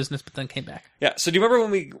went out of business but then came back. Yeah, so do you remember when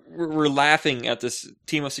we were laughing at this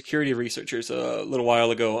team of security researchers a little while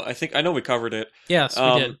ago? I know we covered it. Yes,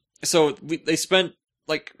 we did. So they spent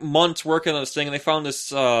like months working on this thing, and they found this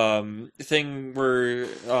thing where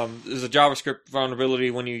there's a JavaScript vulnerability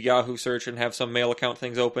when you Yahoo search and have some mail account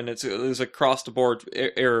things open. It was a cross-the-board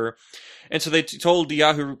error. And so they told the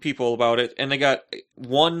Yahoo people about it, and they got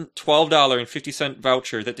one $12.50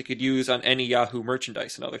 voucher that they could use on any Yahoo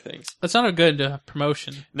merchandise and other things. That's not a good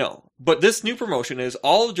promotion. No. But this new promotion is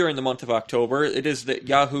all during the month of October. It is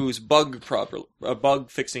Yahoo's bug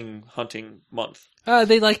fixing hunting month.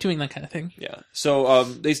 They like doing that kind of thing. Yeah. So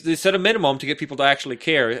they set a minimum to get people to actually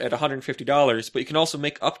care at $150, but you can also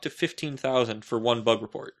make up to $15,000 for one bug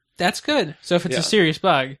report. That's good. So if it's a serious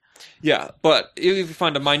bug. Yeah, but if you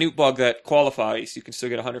find a minute bug that qualifies, you can still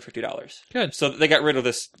get $150. Good. So they got rid of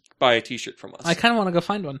this buy a t-shirt from us. I kind of want to go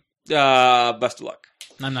find one. Best of luck.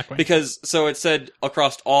 I'm not going. Because, so it said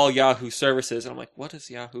across all Yahoo services, and I'm like, what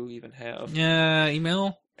does Yahoo even have?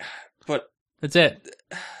 Email? But that's it.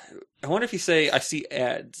 I wonder if you say, I see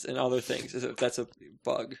ads and other things, if that's a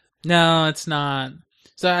bug. No, it's not.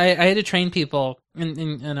 So I had to train people,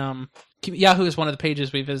 and Yahoo is one of the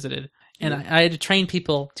pages we visited, and I had to train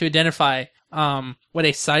people to identify what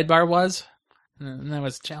a sidebar was, and that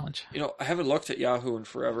was a challenge. I haven't looked at Yahoo in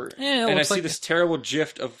forever, yeah, and I see this terrible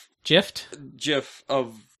GIF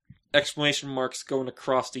of exclamation marks going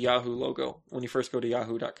across the Yahoo logo when you first go to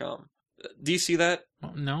yahoo.com. Do you see that?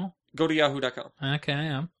 No. Go to yahoo.com. Okay, I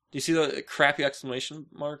am. Do you see the crappy exclamation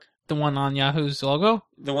mark? The one on Yahoo's logo?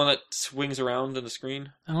 The one that swings around on the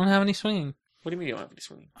screen? I don't have any swinging. What do you mean you don't have any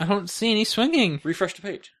swinging? I don't see any swinging. Refresh the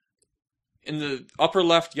page. In the upper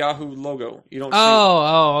left Yahoo logo, you don't see...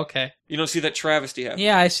 Oh, okay. You don't see that travesty happening.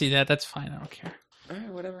 Yeah, I see that. That's fine. I don't care. Alright,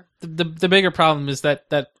 whatever. The bigger problem is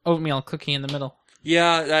that oatmeal cookie in the middle.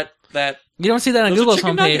 Yeah, that... You don't see that on Google's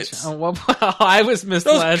homepage. Oh, well, I was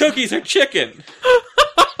misled. Those cookies are chicken!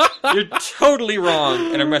 You're totally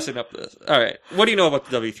wrong and are messing up this. All right. What do you know about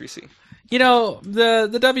the W3C? You know, the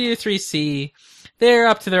W3C, they're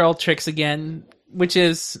up to their old tricks again, which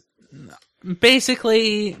is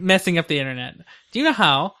basically messing up the internet. Do you know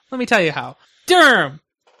how? Let me tell you how. DERM!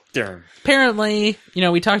 Apparently,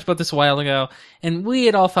 we talked about this a while ago, and we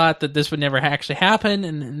had all thought that this would never actually happen,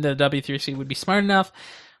 and the W3C would be smart enough.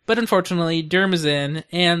 But unfortunately, DERM is in,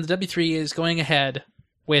 and the W3 is going ahead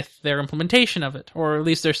with their implementation of it, or at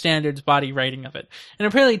least their standards body writing of it. And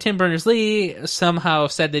apparently Tim Berners-Lee somehow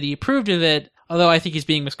said that he approved of it, although I think he's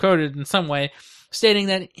being misquoted in some way, stating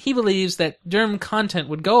that he believes that DERM content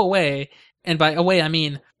would go away, and by away I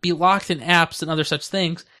mean be locked in apps and other such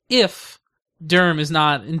things, if DERM is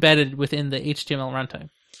not embedded within the HTML runtime.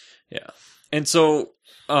 Yeah. And so,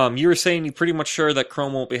 you were saying you're pretty much sure that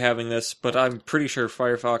Chrome won't be having this, but I'm pretty sure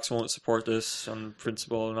Firefox won't support this on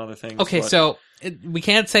principle and other things. Okay, so we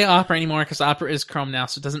can't say Opera anymore because Opera is Chrome now,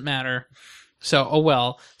 so it doesn't matter. So, oh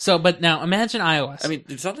well. So, but now imagine iOS. I mean,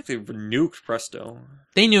 it's not like they nuked Presto.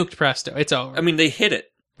 They nuked Presto. It's over. I mean, they hit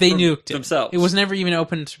it. They nuked it themselves. It was never even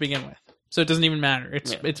open to begin with. So it doesn't even matter.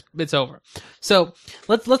 It's over. So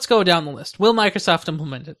let's go down the list. Will Microsoft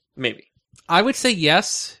implement it? Maybe. I would say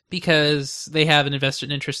yes, because they have an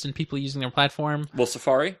invested interest in people using their platform. Will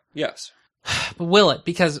Safari? Yes. But will it?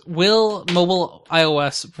 Because will mobile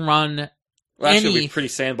iOS run Well, actually, it'll be pretty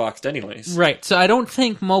sandboxed anyways. Right. So I don't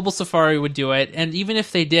think mobile Safari would do it. And even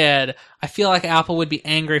if they did, I feel like Apple would be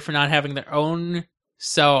angry for not having their own.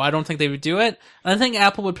 So I don't think they would do it. And I think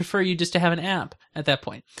Apple would prefer you just to have an app at that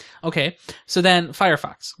point. Okay. So then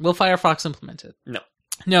Firefox. Will Firefox implement it? No.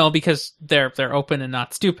 No, because they're open and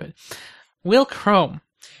not stupid. Will Chrome?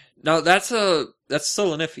 No, that's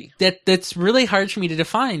still an iffy. That's really hard for me to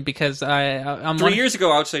define because I'm 3 years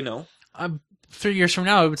ago I would say no. 3 years from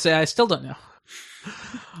now I would say I still don't know.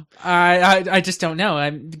 I just don't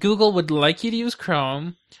know. Google would like you to use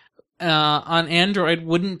Chrome. On Android,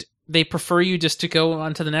 wouldn't they prefer you just to go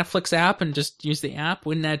onto the Netflix app and just use the app?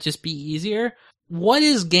 Wouldn't that just be easier? What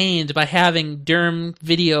is gained by having DERM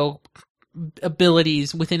video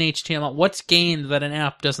abilities within HTML? What's gained that an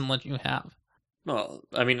app doesn't let you have? Well,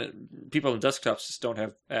 I mean, people on desktops just don't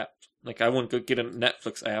have apps. Like, I wouldn't go get a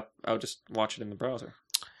Netflix app. I would just watch it in the browser.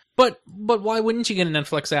 But why wouldn't you get a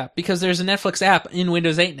Netflix app? Because there's a Netflix app in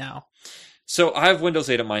Windows 8 now. So I have Windows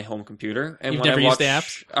 8 on my home computer, and You've when never I watch,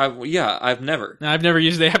 used the apps? Yeah, I've never. No, I've never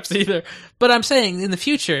used the apps either. But I'm saying, in the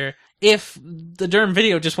future, if the DERM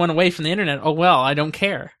video just went away from the internet, oh well, I don't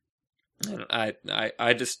care.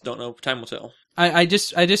 I just don't know. Time will tell. I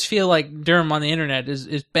just feel like DERM on the internet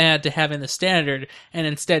is bad to have in the standard, and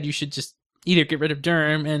instead you should just either get rid of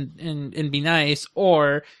DERM and be nice,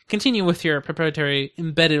 or continue with your proprietary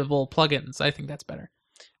embeddable plugins. I think that's better.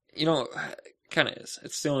 You know, kind of is.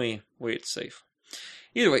 It's the only way it's safe.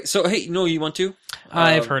 Either way, so hey, you want to?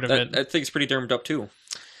 I've heard of it. I think it's pretty DERMed up too.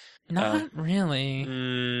 Not really.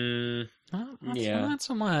 Not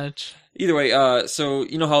so much. Either way, so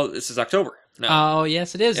you know how this is October now. Oh,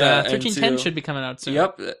 yes, it is. 1310 should be coming out soon.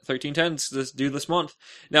 Yep, 1310's due this month.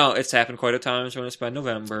 Now, it's happened quite a time, so it's by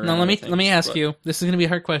November. Now, let me ask you. This is going to be a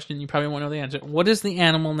hard question. You probably won't know the answer. What is the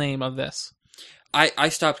animal name of this? I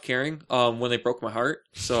stopped caring when they broke my heart,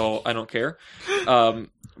 so I don't care.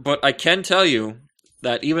 But I can tell you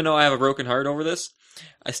that even though I have a broken heart over this,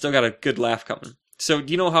 I still got a good laugh coming. So,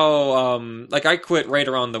 do you know how, I quit right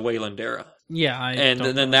around the Wayland era. Yeah, and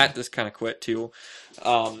then that just kind of quit, too.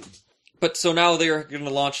 But so now they're going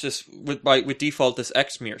to launch this with default, this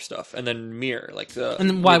Xmirror stuff, and then Mirror, like the... And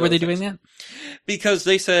then why were they doing that? Because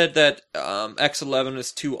they said that X11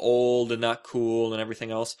 is too old and not cool and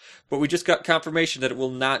everything else. But we just got confirmation that it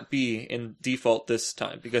will not be in default this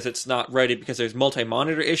time, because it's not ready, because there's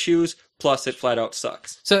multi-monitor issues, plus it flat out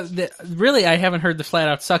sucks. So, really, I haven't heard the flat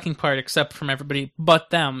out sucking part, except from everybody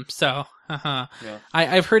but them, so, Yeah.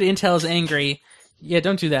 I've heard Intel is angry. Yeah,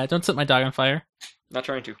 don't do that. Don't set my dog on fire. Not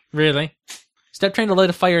trying to. Really? Stop trying to light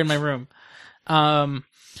a fire in my room.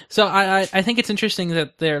 So I think it's interesting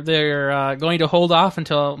that they're going to hold off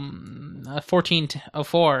until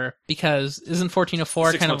 1404, because isn't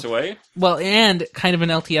 1404 6 months away? Well, and kind of an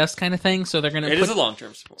LTS kind of thing. So they're going to. It is a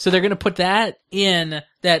long-term support. So they're going to put that in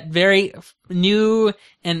that very new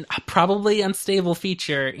and probably unstable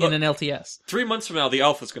feature in an LTS. 3 months from now, the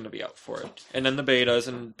alpha's going to be out for it, and then the betas,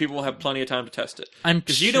 and people will have plenty of time to test it.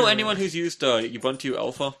 Because you know anyone who's used Ubuntu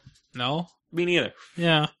Alpha? No. Me neither.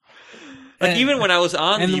 Yeah. Like, even when I was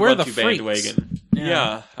on the Ubuntu bandwagon,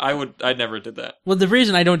 yeah, I never did that. Well, the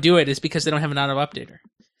reason I don't do it is because they don't have an auto-updater.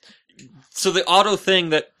 So the auto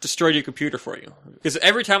thing that destroyed your computer for you. Because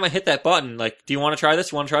every time I hit that button, like, do you want to try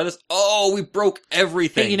this? You want to try this? Oh, we broke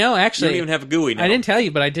everything. Hey, actually, you don't even have a GUI now. I didn't tell you,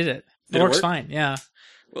 but I did it. Did It it works work? fine, yeah.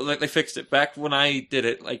 Well, like, they fixed it. Back when I did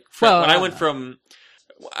it, like, Well, when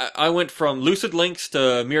I went from Lucid Lynx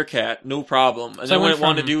to Meerkat, no problem. And So I then when went it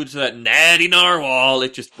wanted from- to do to that natty narwhal,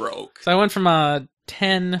 it just broke. So I went from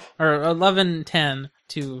 10 or 11:10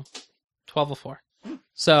 to 12:04.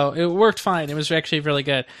 So it worked fine. It was actually really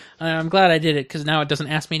good. I'm glad I did it because now it doesn't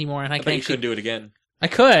ask me anymore, and I I can bet you actually. couldn't do it again. I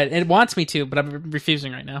could. It wants me to, but I'm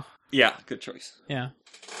refusing right now. Yeah, good choice. Yeah.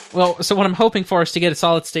 Well, so what I'm hoping for is to get a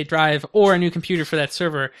solid state drive or a new computer for that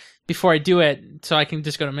server before I do it, so I can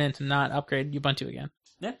just go to Mint and not upgrade Ubuntu again.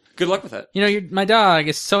 Yeah, good luck with that. My dog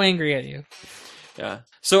is so angry at you. Yeah.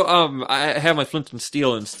 So, I have my flint and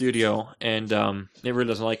steel in studio, and it really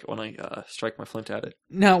doesn't like it when I strike my flint at it.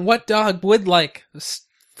 Now, what dog would like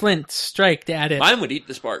Flint striked at it? Mine would eat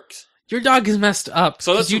the sparks. Your dog is messed up.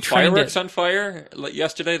 So that's 'cause you some trained fireworks it. on fire like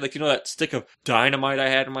yesterday. Like, that stick of dynamite I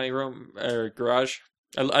had in my room or garage.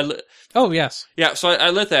 Oh, yes. Yeah, so I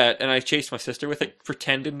lit that, and I chased my sister with it,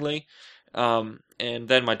 pretendingly. And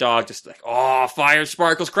then my dog just like, oh, fire,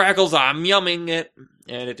 sparkles, crackles, I'm yumming it.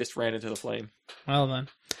 And it just ran into the flame. Well, then.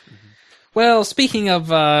 Well, speaking of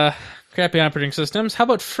crappy operating systems, how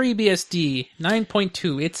about FreeBSD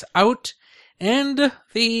 9.2? It's out, and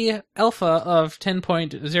the alpha of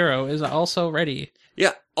 10.0 is also ready.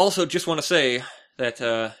 Yeah, also just want to say that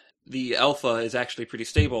the alpha is actually pretty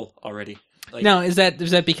stable already. Like, Now, is that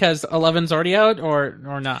because 11's already out,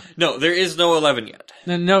 or not? no, there is no 11 yet.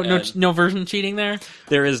 No version cheating there?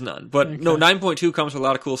 There is none. But no, 9.2 comes with a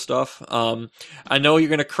lot of cool stuff. I know you're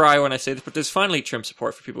going to cry when I say this, but there's finally trim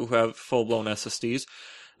support for people who have full-blown SSDs.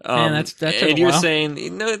 Man, that took and a you're while. saying,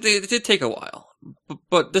 it did take a while.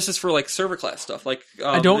 But this is for, like, server class stuff. Like,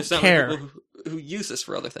 I don't there's not care. many people who use this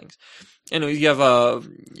for other things. And you have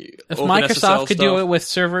If OpenSSL Microsoft could do stuff. it with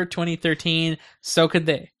Server 2013, so could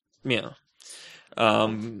they. Yeah.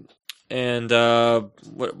 There's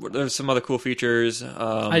some other cool features.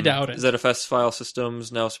 I doubt it. ZFS file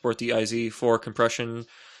systems now support the IZ4 compression,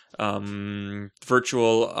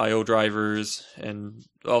 virtual I/O drivers, and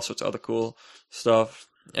all sorts of other cool stuff.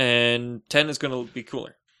 And 10 is going to be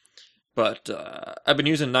cooler. But I've been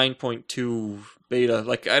using 9.2 beta.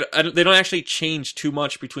 Like, they don't actually change too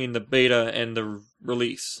much between the beta and the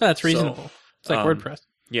release. That's reasonable. It's like WordPress.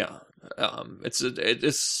 Yeah.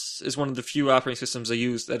 It's one of the few operating systems I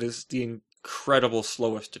use that is the incredible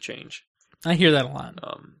slowest to change. I hear that a lot.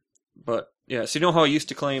 But yeah, so you know how I used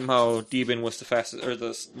to claim how Debian was the fastest or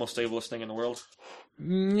the most stablest thing in the world?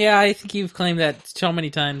 Yeah, I think you've claimed that so many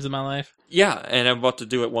times in my life. Yeah, and I'm about to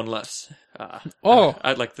do it one less.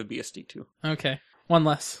 I'd like the BSD too. Okay. One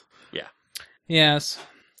less. Yeah. Yes.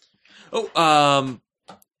 Oh,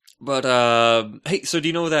 hey, so do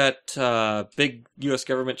you know that big U.S.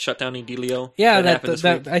 government shutdown in Delio? Yeah, happened this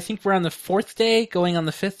week? I think we're on the 4th day, going on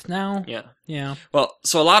the 5th now. Yeah. Yeah. Well,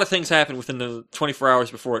 so a lot of things happened within the 24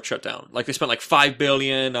 hours before it shut down. Like, they spent like $5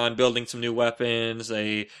 billion on building some new weapons.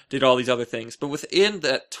 They did all these other things. But within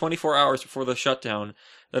that 24 hours before the shutdown,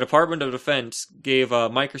 the Department of Defense gave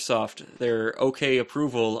Microsoft their okay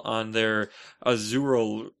approval on their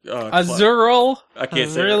Azure. Azurel? I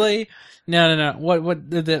can't say Really? No. What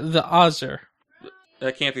the Azure?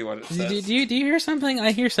 that can't be what it says. Do you hear something?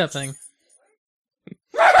 I hear something.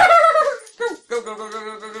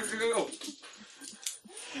 Go.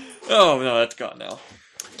 Oh, no, that's gone now.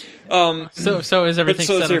 So is everything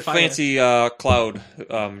so set it's their on fire? fancy cloud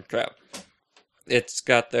trap. It's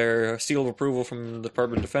got their seal of approval from the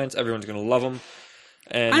Department of Defense. Everyone's going to love them.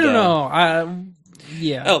 And, I don't know.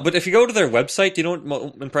 Yeah. Oh, but if you go to their website, do you know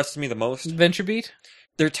what impresses me the most? VentureBeat?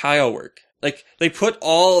 Their tile work. Like, they put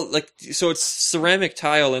all, like, so it's ceramic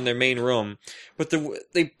tile in their main room, but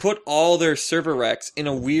they put all their server racks in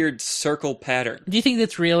a weird circle pattern. Do you think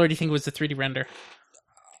that's real, or do you think it was the 3D render?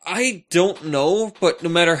 I don't know, but no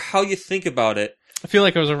matter how you think about it, I feel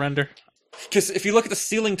like it was a render. because if you look at the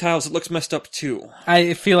ceiling tiles, it looks messed up too.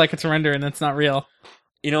 I feel like it's a render and it's not real.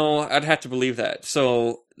 You know, I'd have to believe that.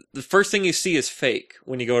 So, the first thing you see is fake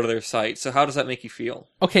when you go to their site. So how does that make you feel?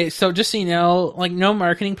 Okay, so just so you know, like, no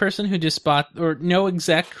marketing person who just bought, or no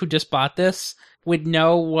exec who just bought this would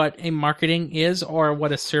know what a marketing is or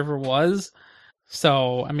what a server was.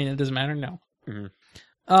 So, I mean, it doesn't matter, no.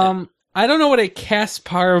 Mm-hmm. I don't know what a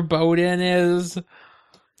Caspar Bowden is.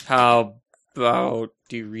 How about,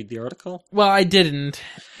 do you read the article? Well, I didn't,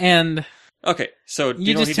 and Okay, so do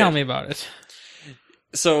you know what just he tell did? me about it.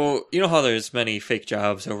 So, you know how there's many fake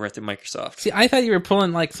jobs over at the Microsoft? See, I thought you were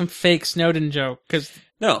pulling, like, some fake Snowden joke, because,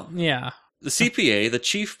 No. yeah. the CPA, the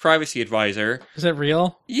Chief Privacy Advisor. Is that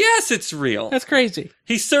real? Yes, it's real. That's crazy.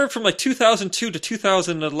 He served from like 2002 to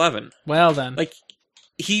 2011. Well then. Like,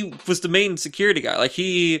 he was the main security guy. Like,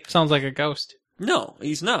 he... Sounds like a ghost. No,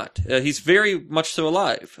 he's not. He's very much so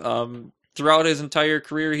alive. Throughout his entire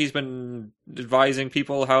career, he's been advising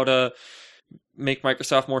people how to make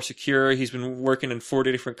Microsoft more secure. He's been working in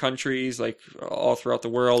 40 different countries, like, all throughout the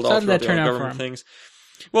world, all throughout the government things.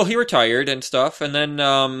 Well, he retired and stuff, and then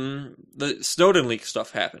the Snowden leak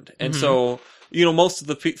stuff happened. And so, most of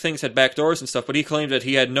the things had backdoors and stuff, but he claimed that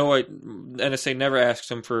he had NSA never asked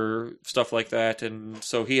him for stuff like that, and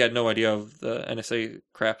so he had no idea of the NSA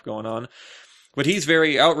crap going on. But he's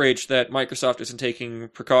very outraged that Microsoft isn't taking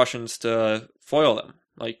precautions to foil them.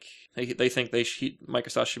 Like, they think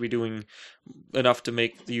Microsoft should be doing enough to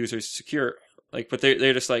make the users secure. Like, but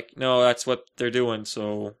they're just like, no, that's what they're doing,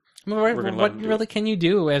 so... What really can you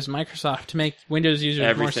do as Microsoft to make Windows users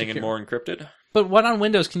more secure? Everything and more encrypted. But what on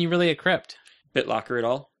Windows can you really encrypt? BitLocker at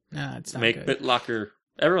all? No, it's not Make good. BitLocker...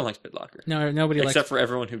 Everyone likes BitLocker. No, nobody likes... Except for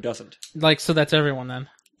everyone who doesn't. So that's everyone then.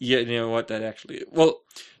 Yeah, you know what, that actually... Well,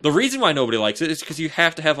 the reason why nobody likes it is because you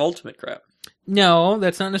have to have Ultimate crap. No,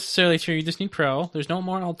 that's not necessarily true. You just need Pro. There's no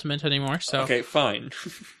more Ultimate anymore, so... Okay, fine.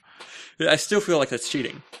 I still feel like that's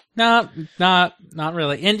cheating. Not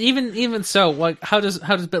really. And even so, how does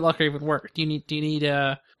BitLocker even work? Do you need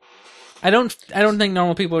I don't think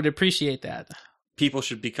normal people would appreciate that. People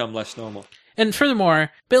should become less normal. And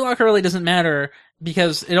furthermore, BitLocker really doesn't matter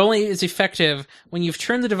because it only is effective when you've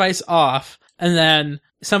turned the device off and then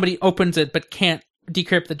somebody opens it but can't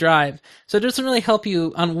decrypt the drive. So it doesn't really help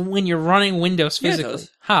you on when you're running Windows physically. Yeah, it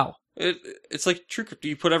does. How? It's like TrueCrypt.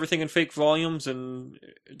 You put everything in fake volumes and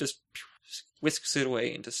it just whisks it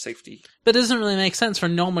away into safety. But it doesn't really make sense for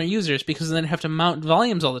normal users because then they have to mount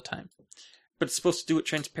volumes all the time. But it's supposed to do it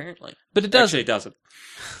transparently. But it doesn't. Actually, it doesn't.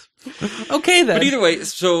 Okay, then. But either way,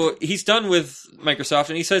 so he's done with Microsoft,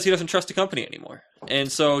 and he says he doesn't trust the company anymore.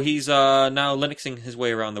 And so he's now Linuxing his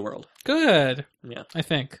way around the world. Good. Yeah. I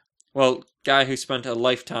think. Well, guy who spent a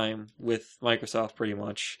lifetime with Microsoft, pretty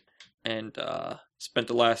much, and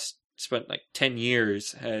spent like 10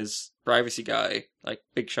 years as privacy guy, like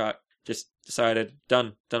big shot, just decided,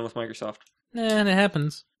 done with Microsoft. And it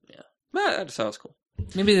happens. Yeah. That just sounds cool.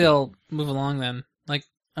 Maybe they'll move along then. Like,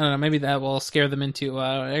 I don't know, maybe that will scare them into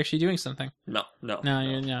actually doing something. No. No.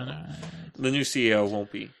 The new CEO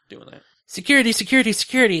won't be doing that. Security.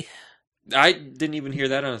 I didn't even hear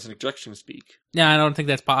that on his introduction speak. No, I don't think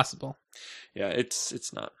that's possible. Yeah,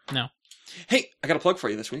 it's not. No. Hey, I got a plug for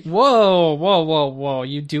you this week. Whoa.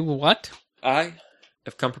 You do what? I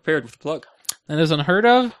have come prepared with a plug. That is unheard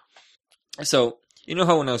of? So, you know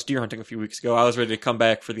how when I was deer hunting a few weeks ago, I was ready to come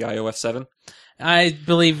back for the iOS 7? I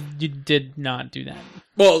believe you did not do that.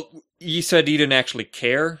 Well, you said you didn't actually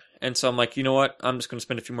care, and so I'm like, you know what? I'm just going to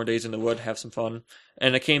spend a few more days in the wood, have some fun.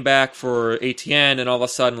 And I came back for ATN, and all of a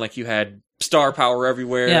sudden, like, you had star power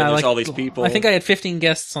everywhere, and there's all these people. I think I had 15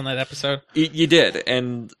 guests on that episode. You did,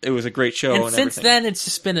 and it was a great show. And since then, it's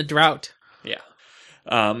just been a drought. Yeah.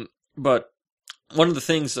 But one of the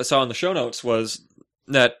things I saw in the show notes was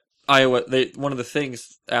that one of the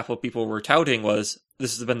things Apple people were touting was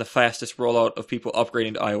this has been the fastest rollout of people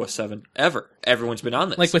upgrading to iOS 7 ever. Everyone's been on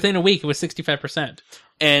this. Like within a week, it was 65%.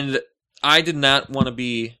 And I did not want to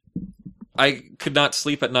be... I could not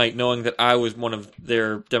sleep at night knowing that I was one of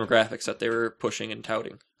their demographics that they were pushing and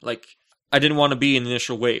touting. Like, I didn't want to be in the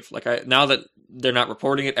initial wave. Like, now that they're not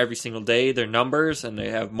reporting it every single day, their numbers, and they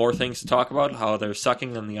have more things to talk about, how they're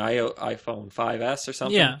sucking on the iPhone 5S or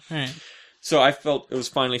something. Yeah, right. So I felt it was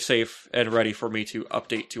finally safe and ready for me to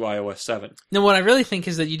update to iOS 7. No, what I really think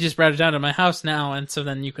is that you just brought it down to my house now, and so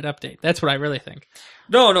then you could update. That's what I really think.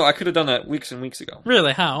 No, I could have done that weeks and weeks ago.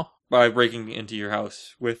 Really? How? By breaking into your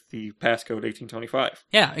house with the passcode 1825.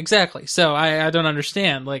 Yeah, exactly. So I don't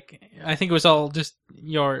understand. Like, I think it was all just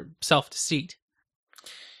your self-deceit.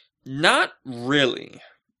 Not really.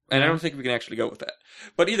 And I don't think we can actually go with that.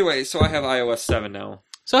 But either way, so I have iOS 7 now.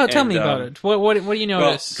 So tell me about it. What do you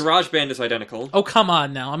notice? Well, GarageBand is identical. Oh, come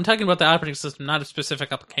on now. I'm talking about the operating system, not of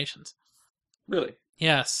specific applications. Really?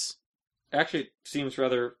 Yes. Actually, it seems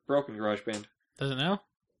rather broken, GarageBand. Does it now?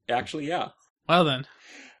 Actually, yeah. Well then.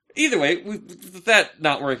 Either way, with that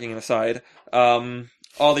not working aside,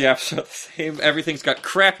 all the apps are the same. Everything's got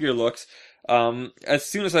crappier looks. As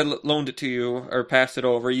soon as I loaned it to you, or passed it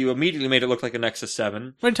over, you immediately made it look like a Nexus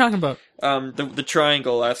 7. What are you talking about? The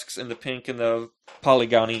triangle-esques and the pink and the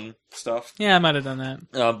polygony stuff. Yeah, I might have done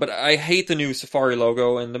that. But I hate the new Safari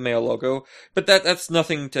logo and the Mail logo. But that's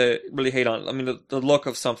nothing to really hate on. I mean, the look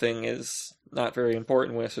of something is not very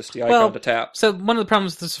important when it's just the icon Well, to tap. So one of the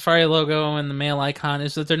problems with the Safari logo and the mail icon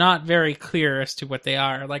is that they're not very clear as to what they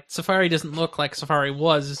are. Like, Safari doesn't look like Safari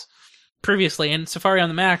was previously, and Safari on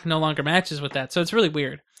the Mac no longer matches with that, so it's really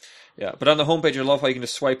weird. Yeah, but on the homepage, I love how you can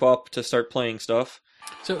just swipe up to start playing stuff.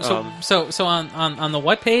 So on the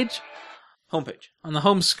what page? Homepage. On the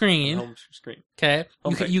home screen. Home screen. Okay.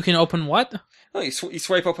 Homepage. You can open what? Oh, you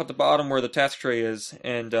swipe up at the bottom where the task tray is,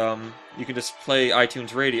 and you can just play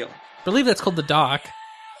iTunes Radio. I believe that's called the dock.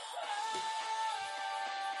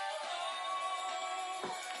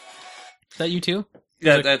 Is that you too?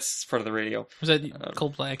 Yeah, that's part of the radio. Was that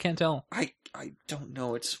Coldplay? I can't tell. I don't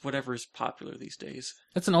know. It's whatever's popular these days.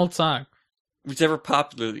 That's an old song. Whichever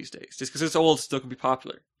popular these days. Just because it's old, it still can be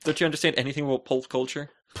popular. Don't you understand anything about pulp culture?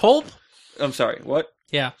 Pulp? I'm sorry, what?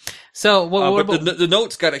 Yeah. So, what but the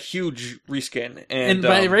note's got a huge reskin. And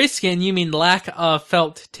by reskin, you mean lack of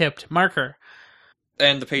felt-tipped marker.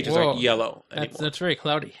 And the pages aren't yellow anymore. That's very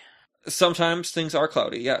cloudy. Sometimes things are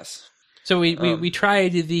cloudy, yes. So we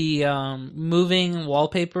tried the moving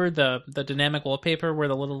wallpaper, the dynamic wallpaper where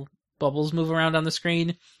the little bubbles move around on the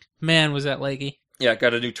screen. Man, was that laggy. Yeah,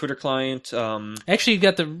 got a new Twitter client. Actually, you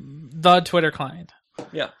got the Twitter client.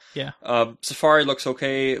 Yeah. Yeah. Safari looks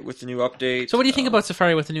okay with the new update. So what do you think about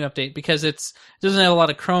Safari with the new update? Because it doesn't have a lot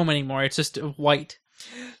of Chrome anymore. It's just white.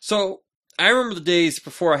 So I remember the days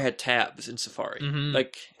before I had tabs in Safari. Mm-hmm.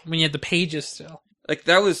 Like when you had the pages still. Like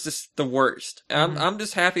that was just the worst. Mm-hmm. I'm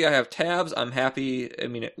just happy I have tabs. I'm happy. I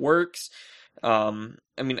mean, it works. I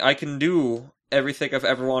mean, I can do everything I've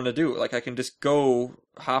ever wanted to do. Like I can just go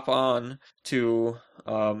hop on to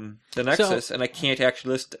the Nexus, and I can't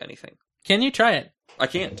actually listen to anything. Can you try it? I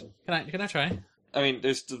can't. Can I try? I mean,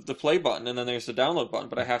 there's the play button, and then there's the download button,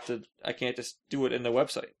 but I can't just do it in the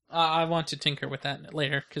website. I want to tinker with that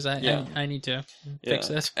later, because I need to fix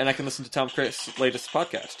this. And I can listen to Tom Chris' latest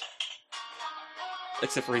podcast.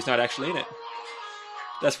 Except for he's not actually in it.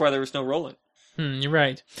 That's why there was no Roland. You're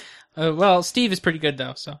right. Well, Steve is pretty good,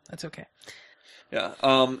 though, so that's okay. Yeah,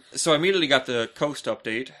 so I immediately got the Coast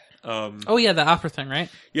update. Oh yeah, the opera thing, right?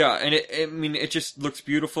 Yeah, and it just looks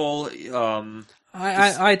beautiful.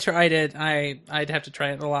 I tried it. I'd have to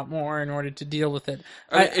try it a lot more in order to deal with it.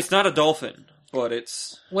 It's not a dolphin, but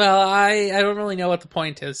it's... Well, I don't really know what the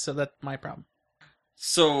point is, so that's my problem.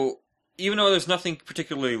 So, even though there's nothing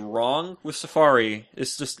particularly wrong with Safari,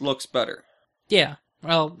 it just looks better. Yeah,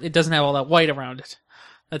 well, it doesn't have all that white around it.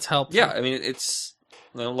 That's helpful. Yeah, I mean, it's...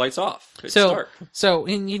 lights off. It's dark. So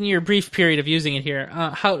in your brief period of using it here,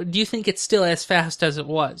 how do you think it's still as fast as it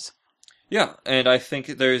was? Yeah, and I think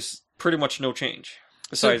there's pretty much no change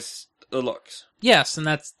besides the looks. Yes, and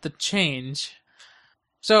that's the change.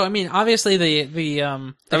 So I mean, obviously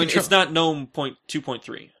it's not GNOME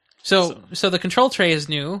 2.3. So the control tray is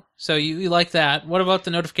new. So you like that? What about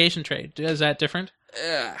the notification tray? Is that different?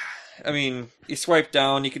 I mean, you swipe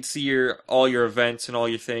down, you can see all your events and all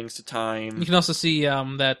your things to time. You can also see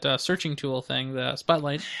that searching tool thing, the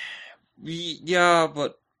spotlight. Yeah,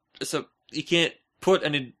 but you can't put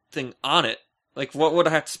anything on it. Like, what would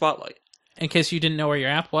I have to spotlight? In case you didn't know where your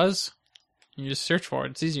app was, you just search for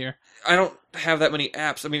it. It's easier. I don't have that many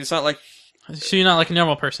apps. I mean, it's not like... So you're not like a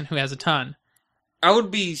normal person who has a ton. I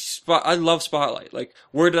love Spotlight. Like,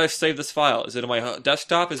 where did I save this file? Is it in my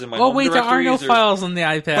desktop? Is it in my home directory? There are no files on the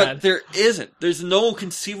iPad. But there isn't. There's no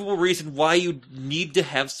conceivable reason why you need to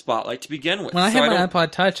have Spotlight to begin with. When I had my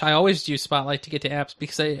iPod Touch, I always used Spotlight to get to apps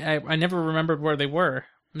because I never remembered where they were.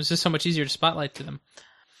 It was just so much easier to spotlight to them.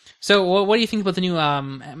 So, what do you think about the new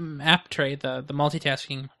app tray, the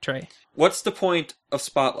multitasking tray? What's the point of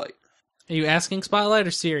Spotlight? Are you asking Spotlight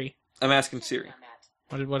or Siri? I'm asking Siri.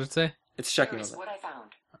 What did it say? It's checking on it. What I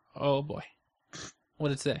found. Oh boy. What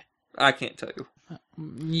did it say? I can't tell you.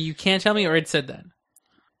 You can't tell me, or it said that?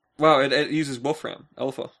 Wow, it uses Wolfram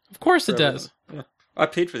Alpha. Of course it does. Yeah. I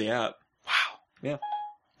paid for the app. Wow. Yeah.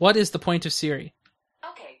 What is the point of Siri?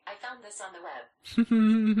 Okay, I found this on the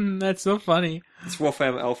web. That's so funny. It's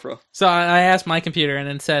Wolfram Alpha. So I asked my computer and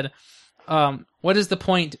it said, what is the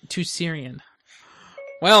point to Syrian?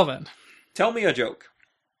 Well then. Tell me a joke.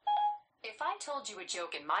 If I told you a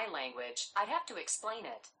joke in my language, I'd have to explain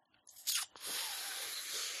it.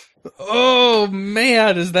 Oh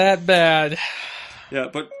man, is that bad? Yeah,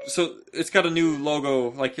 but so it's got a new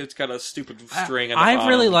logo, like it's got a stupid string. I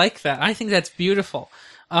really like that. I think that's beautiful.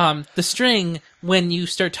 The string, when you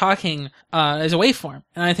start talking, is a waveform,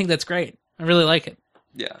 and I think that's great. I really like it.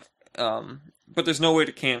 Yeah, but there's no way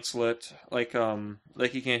to cancel it. Like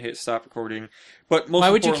you can't hit stop recording. But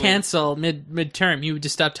why would you cancel mid-term? You would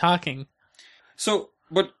just stop talking. So,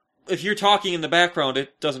 but if you're talking in the background,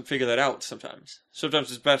 it doesn't figure that out sometimes. Sometimes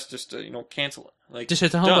it's best just to, cancel it. Like, just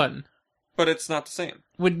hit the home button. but it's not the same.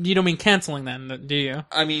 You don't mean canceling then, do you?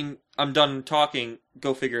 I mean, I'm done talking.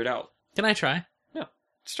 Go figure it out. Can I try? Yeah,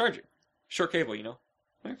 it's charging. Short cable, you know.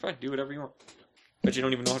 All right, fine, do whatever you want. But you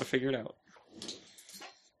don't even know how to figure it out.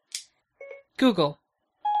 Google.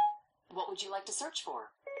 What would you like to search for?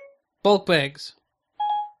 Bulk bags.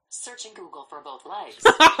 Searching Google for both legs.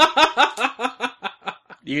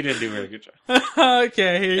 You didn't do a very good job.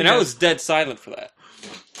 Okay, here you And go. I was dead silent for that.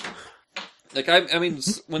 Like, I mean,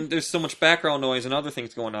 when there's so much background noise and other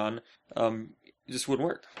things going on, it just wouldn't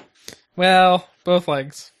work. Well, both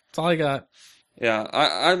legs. That's all I got.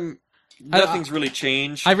 Yeah, nothing's really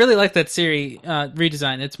changed. I really like that Siri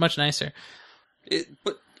redesign. It's much nicer.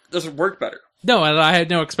 But does it work better? No, I had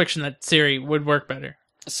no expectation that Siri would work better.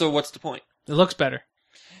 So what's the point? It looks better.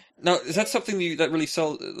 Now, is that something that really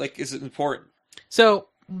is it important? So,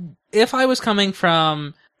 if I was coming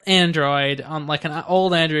from Android on like an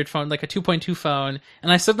old Android phone, like a 2.2 phone,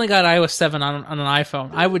 and I suddenly got iOS 7 on an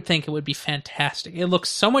iPhone, I would think it would be fantastic. It looks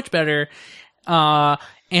so much better, and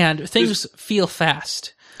things feel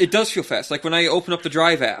fast. It does feel fast. Like when I open up the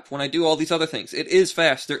Drive app, when I do all these other things, it is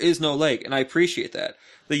fast. There is no lag, and I appreciate that.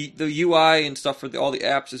 The UI and stuff for all the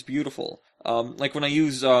apps is beautiful. Like when I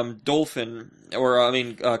use Dolphin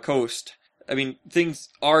or Coast, I mean things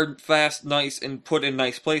are fast, nice, and put in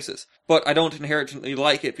nice places. But I don't inherently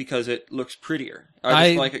like it because it looks prettier. I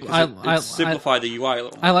just like it because it simplified the UI a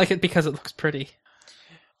little more. I like it because it looks pretty.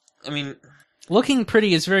 I mean, looking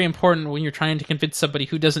pretty is very important when you're trying to convince somebody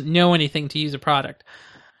who doesn't know anything to use a product.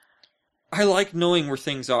 I like knowing where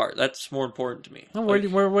things are. That's more important to me. Oh,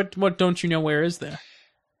 what don't you know where is there?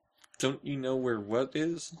 Don't you know where what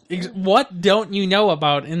is? What don't you know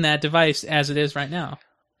about in that device as it is right now?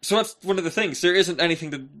 So that's one of the things. There isn't anything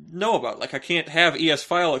to know about. Like, I can't have ES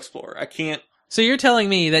File Explorer. I can't... So you're telling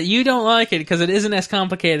me that you don't like it because it isn't as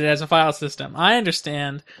complicated as a file system. I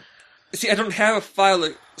understand. See, I don't have a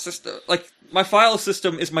file system. Like, my file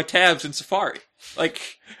system is my tabs in Safari. Like...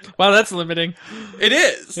 Wow, that's limiting. It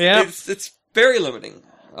is. Yeah. It's very limiting.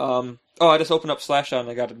 I just opened up Slashdot and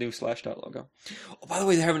I got a new Slashdot logo. Oh, by the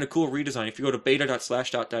way, they're having a cool redesign. If you go to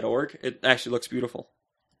beta.slashdot.org, it actually looks beautiful.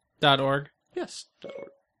 .org. Yes, .org.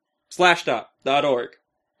 Slashdot.org.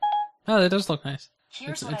 Oh, that does look nice.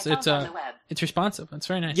 Here's what I found on the web. It's responsive. It's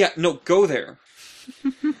very nice. Yeah, no, go there.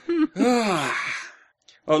 Oh,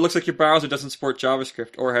 it looks like your browser doesn't support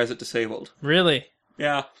JavaScript or has it disabled. Really?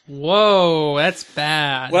 Yeah. Whoa, that's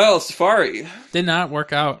bad. Well, Safari. Did not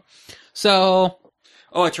work out. So...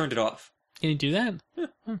 Oh, I turned it off. Can you do that?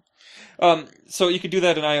 Yeah. So you could do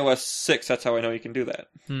that in iOS 6. That's how I know you can do that.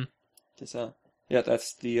 Yeah,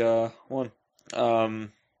 that's the one.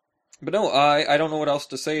 But no, I don't know what else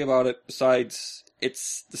to say about it besides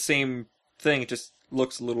it's the same thing. It just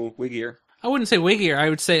looks a little wiggier. I wouldn't say wiggier. I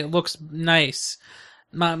would say it looks nice.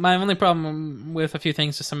 My only problem with a few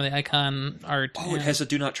things is some of the icon art. Oh, it has a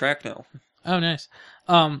do not track now. Oh, nice.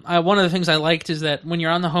 One of the things I liked is that when you're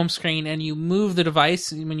on the home screen and you move the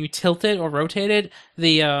device, when you tilt it or rotate it,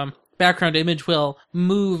 the background image will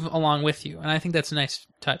move along with you. And I think that's a nice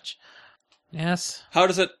touch. Yes? How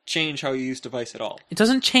does it change how you use device at all? It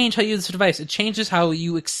doesn't change how you use the device. It changes how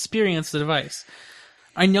you experience the device.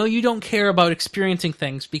 I know you don't care about experiencing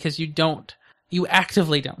things because you don't. You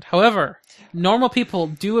actively don't. However, normal people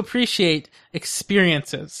do appreciate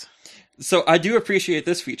experiences. So I do appreciate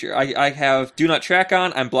this feature. I have do not track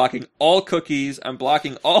on. I'm blocking all cookies. I'm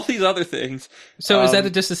blocking all these other things. So is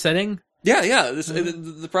that just a setting? Yeah.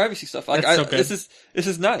 The privacy stuff. Like, That's so good. This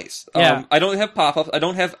is nice. Yeah. I don't have pop-ups. I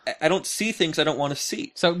don't see things I don't want to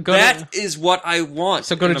see. So that is what I want.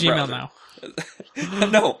 So go to in the Gmail browser. now.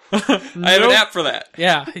 No, I have an app for that.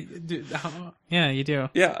 Yeah, yeah, you do.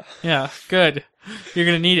 Yeah. Good. You're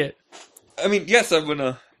gonna need it. I mean, yes, I'm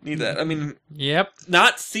gonna need that. I mean, yep.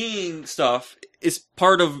 Not seeing stuff is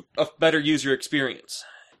part of a better user experience.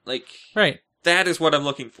 Like, right. That is what I'm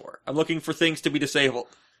looking for. I'm looking for things to be disabled.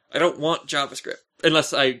 I don't want JavaScript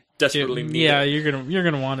unless I desperately need it. Yeah, you're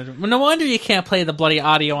gonna want it. No wonder you can't play the bloody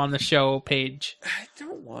audio on the show page. I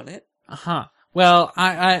don't want it. Uh-huh. Well,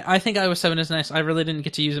 I think iOS 7 is nice. I really didn't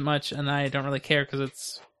get to use it much, and I don't really care because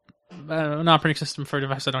it's an operating system for a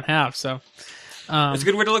device I don't have. So it's a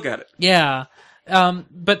good way to look at it. Yeah.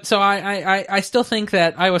 But so I still think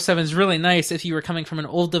that iOS 7 is really nice if you were coming from an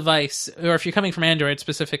old device, or if you're coming from Android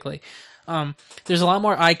specifically. There's a lot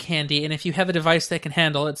more eye candy, and if you have a device that can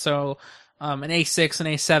handle it, so an A6 and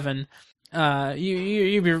A7,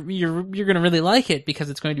 you're going to really like it because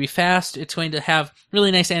it's going to be fast. It's going to have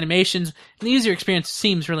really nice animations, and the user experience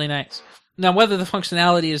seems really nice. Now, whether the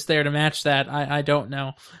functionality is there to match that, I don't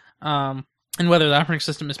know. And whether the operating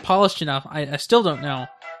system is polished enough, I still don't know.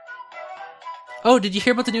 Oh, did you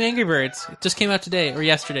hear about the new Angry Birds? It just came out today, or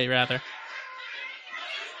yesterday, rather.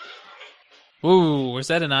 Ooh, is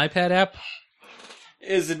that an iPad app?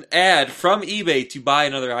 Is an ad from eBay to buy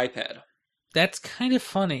another iPad. That's kind of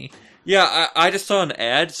funny. Yeah, I just saw an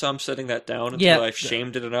ad, so I'm setting that down until I've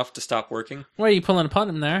shamed it enough to stop working. Why are you pulling a pun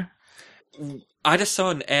in there? I just saw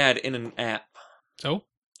an ad in an app. So?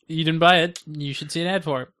 You didn't buy it. You should see an ad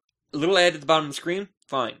for it. A little ad at the bottom of the screen?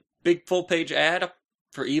 Fine. Big full-page ad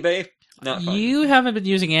for eBay? Not fine. You haven't been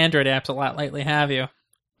using Android apps a lot lately, have you?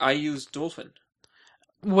 I use Dolphin.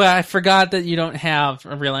 Well, I forgot that you don't have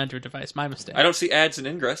a real Android device. My mistake. I don't see ads in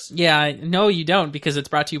Ingress. Yeah, no, you don't, because it's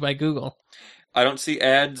brought to you by Google. I don't see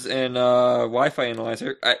ads in Wi-Fi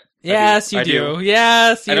Analyzer. Yes, you do.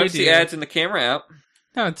 Yes, you do. I don't see ads in the camera app.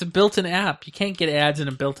 No, it's a built-in app. You can't get ads in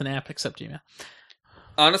a built-in app except Gmail.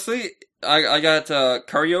 Honestly, I got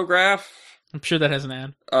Cardiograph. I'm sure that has an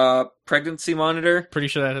ad. Pregnancy Monitor. Pretty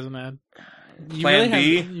sure that has an ad. Plan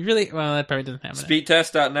B. Well, that probably doesn't have an ad.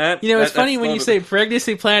 Speedtest.net. You know, it's funny when you say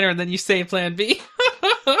pregnancy planner and then you say Plan B.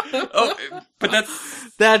 Oh, but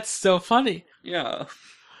That's so funny. Yeah.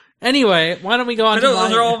 Anyway, why don't we go on to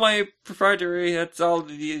those are all my proprietary, that's all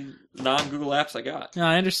the non-Google apps I got. No,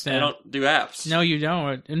 I understand. I don't do apps. No, you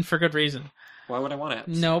don't, and for good reason. Why would I want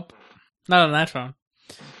apps? Nope. Not on that phone.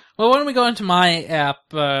 Well, why don't we go into my app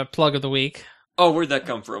plug of the week? Oh, where'd that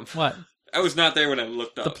come from? What? I was not there when I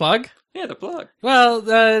looked up. The plug? Yeah, the plug.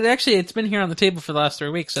 Well, actually, it's been here on the table for the last 3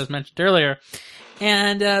 weeks, as mentioned earlier.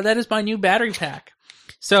 And that is my new battery pack.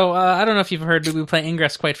 So, I don't know if you've heard, but we play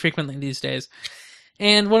Ingress quite frequently these days.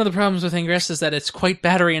 And one of the problems with Ingress is that it's quite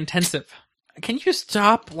battery intensive. Can you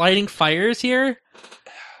stop lighting fires here?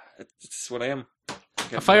 That's what I am.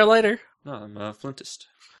 A fire lighter? No, I'm a flintist.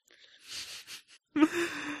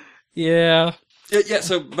 Yeah. Yeah,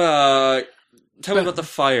 so, tell me about the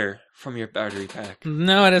fire from your battery pack.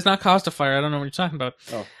 No, it has not caused a fire. I don't know what you're talking about.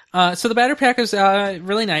 Oh. So the battery pack is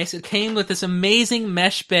really nice. It came with this amazing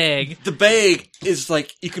mesh bag. The bag is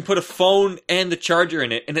like, you can put a phone and the charger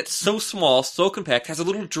in it, and it's so small, so compact, has a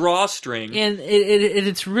little drawstring. And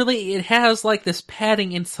it has like this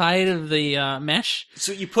padding inside of the mesh.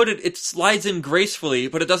 So you put it slides in gracefully,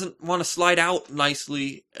 but it doesn't want to slide out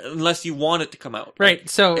nicely unless you want it to come out. Right,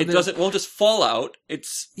 so... won't just fall out.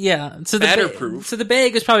 It's so batterproof. So the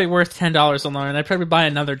bag is probably worth $10 alone, and I'd probably buy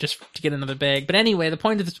another just to get another bag. But anyway, the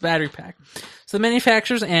point of this battery pack. So the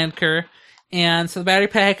manufacturer's Anker, and so the battery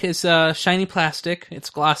pack is shiny plastic. It's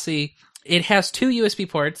glossy. It has 2 USB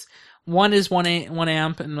ports. One is 1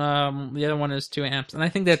 amp, and the other one is 2 amps. And I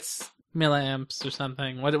think that's milliamps or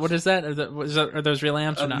something. What is that? Are those real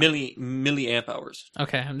amps or not? Milliamp hours.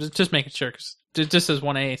 Okay, I'm just making sure, because it just says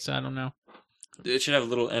 1A, so I don't know. It should have a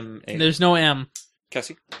little M. There's no M.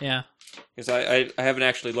 Cassie? Yeah. Because I haven't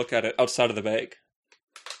actually looked at it outside of the bag.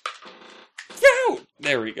 Yo!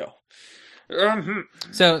 There we go.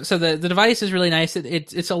 So the device is really nice.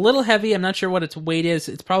 It's a little heavy. I'm not sure what its weight is.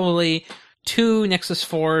 It's probably 2 Nexus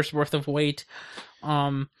 4s worth of weight,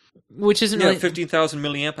 which isn't really 15,000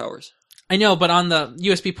 milliamp hours. I know, but on the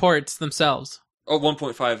USB ports themselves. Oh,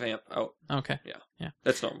 1.5 amp out. Okay. Yeah.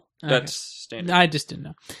 That's normal. Okay. That's standard. I just didn't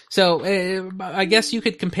know. So I guess you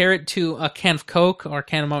could compare it to a can of Coke or a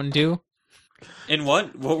can of Mountain Dew. In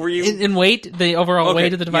what? What were you? In weight, the overall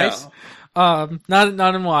weight of the device. Yeah.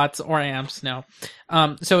 Not in watts or amps, no.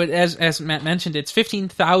 So it, as Matt mentioned, it's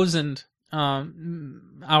 15,000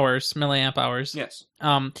 hours, milliamp hours. Yes.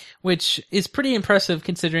 Which is pretty impressive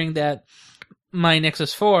considering that my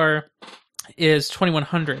Nexus 4 is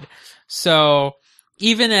 2100. So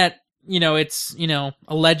even at, its,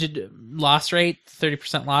 alleged loss rate,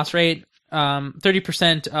 30% loss rate,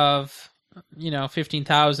 30% of,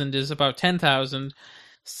 15,000 is about 10,000.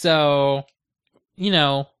 So,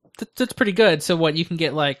 that's pretty good. So what, you can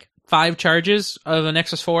get like 5 charges of a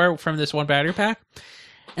Nexus 4 from this one battery pack?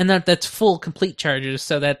 And that's full complete charges,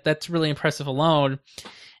 so that's really impressive alone.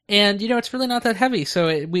 And it's really not that heavy.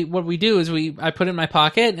 So what we do is I put it in my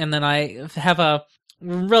pocket, and then I have a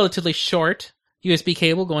relatively short USB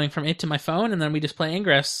cable going from it to my phone, and then we just play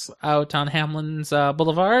Ingress out on Hamlin's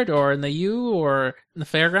Boulevard or in the U or in the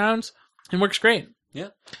fairgrounds. It works great. Yeah.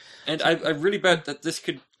 And I really bet that this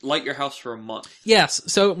could light your house for a month. Yes.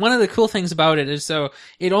 So one of the cool things about it is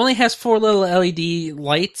it only has 4 little LED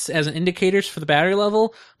lights as indicators for the battery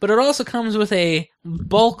level, but it also comes with a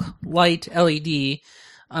bulk light LED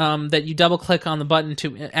that you double click on the button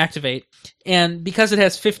to activate. And because it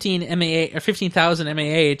has 15,000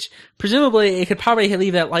 mAh, presumably it could probably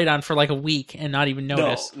leave that light on for like a week and not even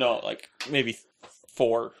notice. No, like maybe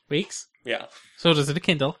 4 weeks. Yeah. So does it a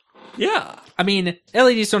Kindle? Yeah. I mean,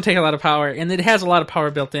 LEDs don't take a lot of power, and it has a lot of power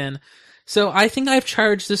built in. So I think I've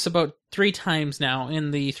charged this about 3 times now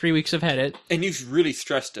in the 3 weeks I've had it. And you've really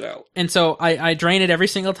stressed it out. And so I drain it every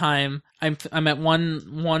single time. I'm at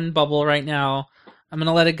one bubble right now. I'm going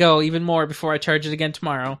to let it go even more before I charge it again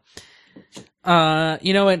tomorrow.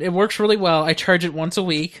 It works really well. I charge it once a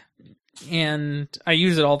week, and I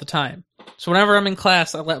use it all the time. So whenever I'm in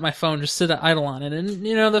class, I let my phone just sit idle on it. And,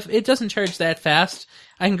 it doesn't charge that fast.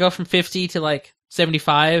 I can go from 50 to,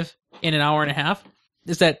 75 in an hour and a half.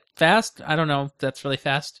 Is that fast? I don't know if that's really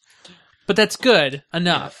fast. But that's good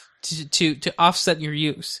enough to offset your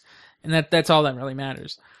use. And that's all that really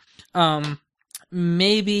matters.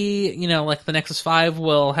 Maybe, the Nexus 5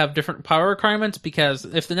 will have different power requirements, because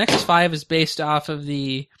if the Nexus 5 is based off of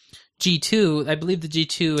the G2, I believe the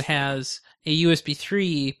G2 has a USB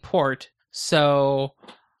 3 port, so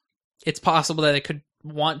it's possible that it could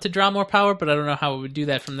want to draw more power, but I don't know how it would do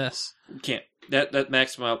that from this. You can't. That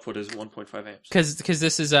maximum output is 1.5 amps. Because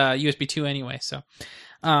this is a USB 2 anyway, so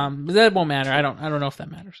but that won't matter. I don't know if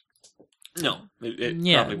that matters. No, it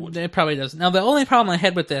probably would. It probably doesn't. Now, the only problem I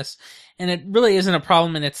had with this, and it really isn't a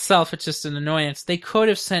problem in itself, it's just an annoyance, they could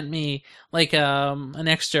have sent me, an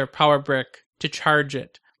extra power brick to charge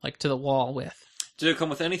it, to the wall with. Did it come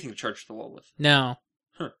with anything to charge the wall with? No.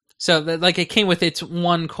 Huh. So, it came with its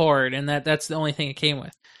one cord, and that's the only thing it came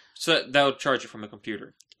with. So that would charge it from a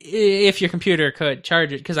computer? If your computer could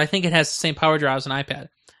charge it, because I think it has the same power draw as an iPad.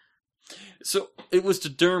 So, it was the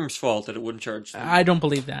DERM's fault that it wouldn't charge them. I don't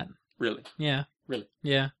believe that. Really? Yeah. Really?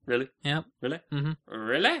 Yeah. Really? Yep. Really? Mm-hmm.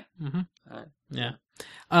 Really? Mm-hmm. Right.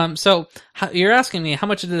 Yeah. So you're asking me how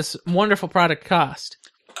much did this wonderful product cost?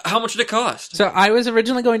 How much did it cost? So I was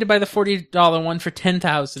originally going to buy the $40 one for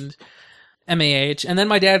 10,000 MAH, and then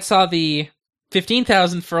my dad saw the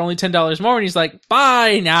 15,000 for only $10 more, and he's like,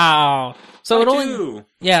 "Buy now!" So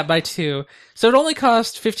buy 2. So it only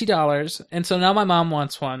cost $50, and so now my mom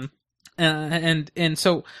wants one. And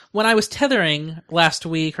so when I was tethering last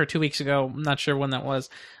week or 2 weeks ago, I'm not sure when that was,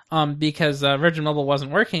 because Virgin Mobile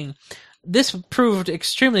wasn't working, this proved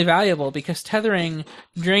extremely valuable because tethering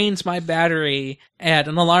drains my battery at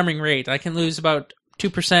an alarming rate. I can lose about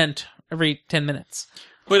 2% every 10 minutes.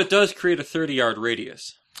 But it does create a 30-yard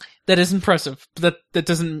radius. That is impressive. That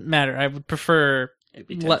doesn't matter. I would prefer It'd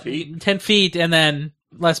be 10 feet. 10 feet and then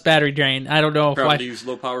less battery drain. I don't know if probably use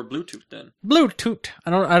low power Bluetooth then. Bluetooth.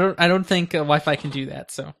 I don't think Wi-Fi can do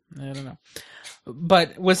that, so I don't know.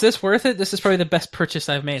 But was this worth it? This is probably the best purchase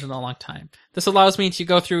I've made in a long time. This allows me to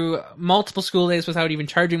go through multiple school days without even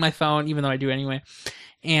charging my phone, even though I do anyway.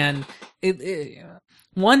 And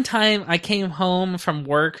one time I came home from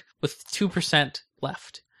work with 2%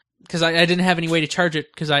 left. Because I didn't have any way to charge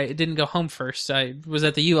it because I didn't go home first. I was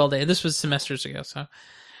at the U all day. This was semesters ago, so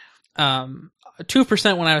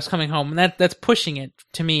 2% when I was coming home, and that's pushing it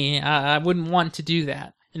to me. I wouldn't want to do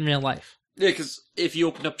that in real life. Yeah, because if you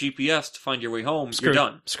open up GPS to find your way home, Screwed. you're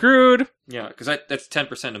done. Screwed. Yeah, because that's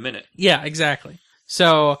 10% a minute. Yeah, exactly.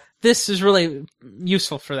 So this is really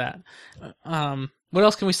useful for that. What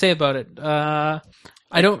else can we say about it?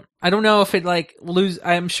 I don't know if it lose.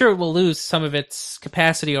 I'm sure it will lose some of its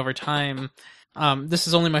capacity over time. This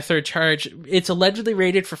is only my 3rd charge. It's allegedly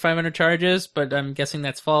rated for 500 charges, but I'm guessing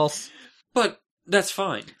that's false. But that's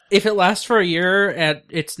fine. If it lasts for a year at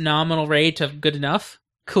its nominal rate of good enough,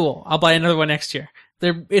 cool. I'll buy another one next year.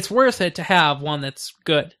 It's worth it to have one that's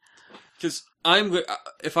good. Because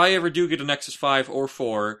if I ever do get a Nexus 5 or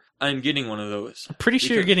 4, I'm getting one of those. I'm pretty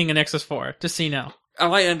sure you're getting a Nexus 4, just so you know. I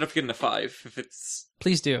might end up getting a 5 if it's...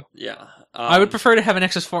 Please do. Yeah. I would prefer to have a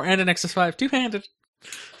Nexus 4 and a Nexus 5 two-handed.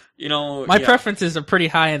 My preferences are pretty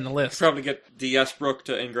high in the list. Probably get the S-Brook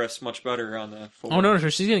to ingress much better on the 4. Oh, no,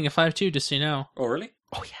 she's getting a 5 too, just so you know. Oh, really?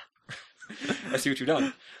 Oh, yeah. I see what you've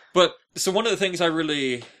done. But, so one of the things I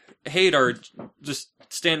really hate are just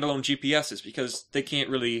standalone GPSs because they can't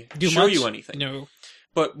really show you anything. No.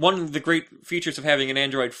 But one of the great features of having an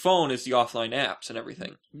Android phone is the offline apps and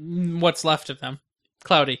everything. What's left of them?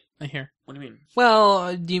 Cloudy, I hear. What do you mean?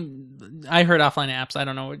 Well, I heard offline apps. I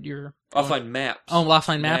don't know what you're... Offline maps. Oh,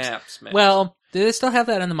 offline maps? Maps. Well, do they still have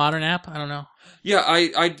that in the modern app? I don't know. Yeah,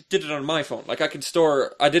 I did it on my phone. I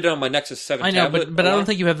did it on my Nexus 7 tablet. I know, but I don't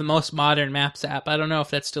think you have the most modern Maps app. I don't know if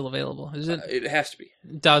that's still available. Is it? It has to be.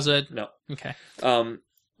 Does it? No. Okay.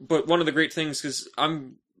 But one of the great things is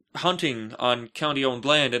I'm hunting on county-owned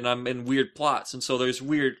land, and I'm in weird plots, and so there's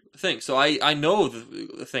weird things. So I know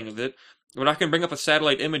the thing of it. When I can bring up a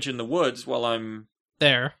satellite image in the woods while I'm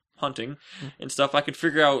there hunting and stuff, I can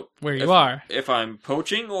figure out where you are. If I'm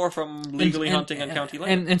poaching or if I'm legally hunting on county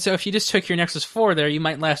land. And so if you just took your Nexus 4 there, you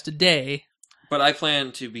might last a day. But I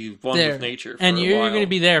plan to be one there. with nature for and a you're while. going to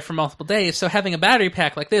be there for multiple days, so having a battery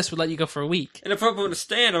pack like this would let you go for a week. And if I'm going to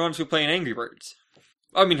stand, I'm going to be playing Angry Birds.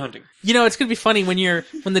 I mean hunting. You know, it's going to be funny when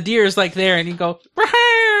the deer is like there and you go,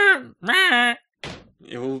 "Rah-rah, rah,"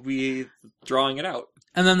 It will be drawing it out.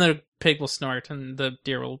 and then the pig will snort and the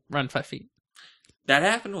deer will run 5 feet. That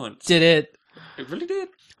happened once. Did it? It really did.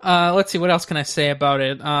 Let's see, what else can I say about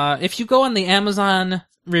it? If you go on the Amazon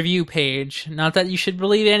review page, not that you should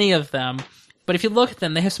believe any of them, but if you look at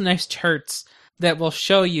them, they have some nice charts that will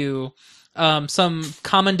show you some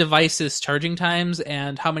common devices charging times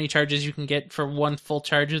and how many charges you can get for one full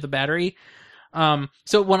charge of the battery.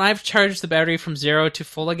 So when I've charged the battery from 0 to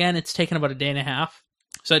full again, it's taken about a day and a half.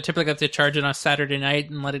 So I typically have to charge it on Saturday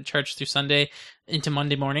night and let it charge through Sunday into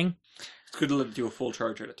Monday morning. It's good to let it do a full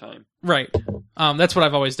charge at a time. Right. That's what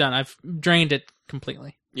I've always done. I've drained it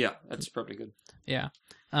completely. Yeah, that's probably good. Yeah.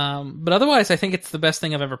 But otherwise, I think it's the best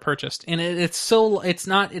thing I've ever purchased. And it's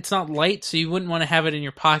not light, so you wouldn't want to have it in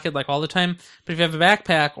your pocket like all the time. But if you have a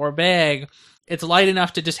backpack or a bag, it's light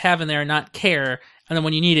enough to just have in there and not care. And then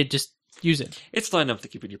when you need it, just use it. It's light enough to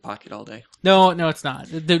keep in your pocket all day. No, it's not.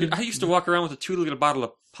 I used to walk around with a 2-liter bottle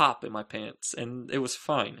of pop in my pants, and it was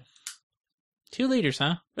fine. 2 liters,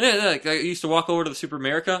 huh? Yeah, like I used to walk over to the Super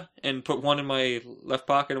America and put one in my left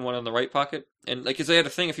pocket and one in the right pocket. And like, 'cause they had a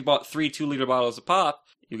thing, if you bought 3 2-liter bottles of pop,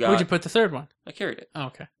 you got... Where'd you put the third one? I carried it Oh,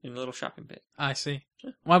 okay. in a little shopping bag. I see.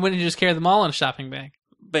 Why wouldn't you just carry them all in a shopping bag?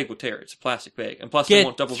 Bag will tear. It's a plastic bag. And plus, they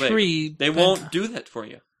won't double bag. 3. They won't do that for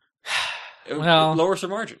you. It Well- lowers their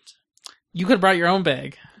margins. You could have brought your own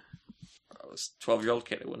bag. I was a 12-year-old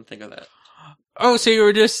kid. I wouldn't think of that. Oh, so you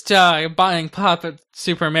were just buying pop at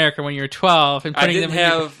Super America when you were 12 and I putting didn't them in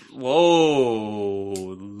your... have... Whoa.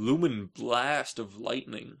 Lumen blast of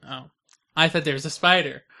lightning. Oh. I thought there was a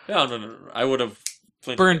spider. No. I would have...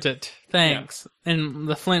 Burnt it. Thanks. And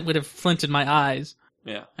the flint would have flinted my eyes.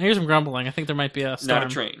 Yeah. I hear some grumbling. I think there might be a storm. Not a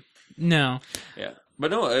train. No. Yeah. But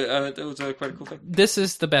no, it was quite a cool thing. This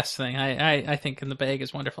is the best thing. I think in the bag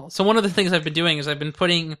is wonderful. So one of the things I've been doing is I've been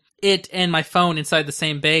putting it and my phone inside the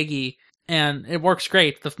same baggie, and it works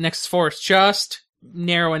great. The Nexus 4 is just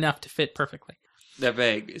narrow enough to fit perfectly. That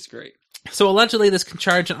bag is great. So allegedly this can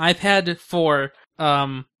charge an iPad for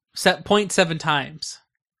 0.7 times.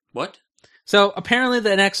 What? So apparently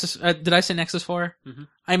the Nexus, did I say Nexus 4? Mhm.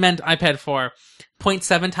 I meant iPad 4.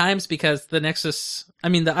 0.7 times because the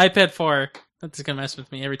iPad 4, that's going to mess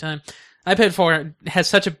with me every time. iPad 4 has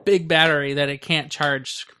such a big battery that it can't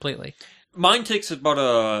charge completely. Mine takes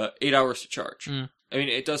about 8 hours to charge. Mm. I mean,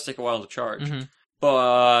 it does take a while to charge. Mhm.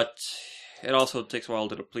 But it also takes a while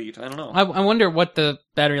to deplete. I don't know. I wonder what the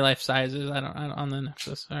battery life size is. I don't on the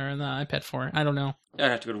Nexus or on the iPad 4. I don't know. I'd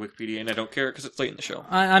have to go to Wikipedia, and I don't care because it's late in the show.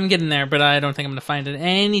 I'm getting there, but I don't think I'm going to find it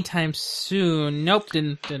anytime soon. Nope,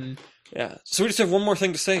 didn't. Yeah. So we just have one more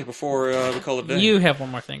thing to say before we call it a day. You have one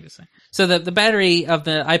more thing to say. So the battery of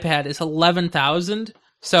the iPad is 11,000.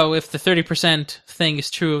 So if the 30% thing is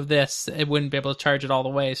true of this, it wouldn't be able to charge it all the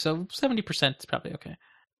way. So 70% is probably okay.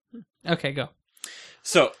 Okay, go.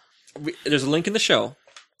 So there's a link in the show.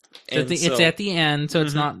 It's at the end, so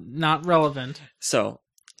it's not relevant. So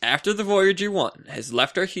after the Voyager 1 has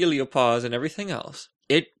left our heliopause and everything else,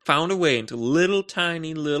 it found a way into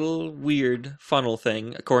tiny little weird funnel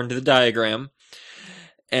thing, according to the diagram,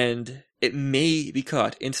 and it may be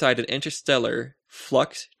caught inside an interstellar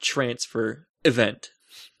flux transfer event.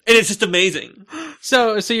 And it's just amazing.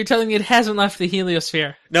 So you're telling me it hasn't left the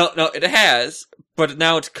heliosphere? No, it has, but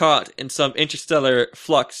now it's caught in some interstellar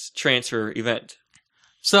flux transfer event.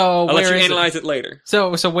 So I'll let you where is analyze it later. So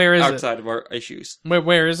where is Outside of our issues. it?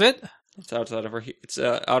 Where is it? It's outside of it's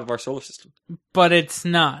out of our solar system. But it's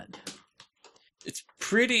not. It's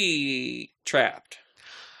pretty trapped.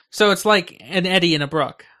 So it's like an eddy in a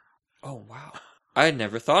brook. Oh, wow. I had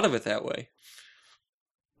never thought of it that way.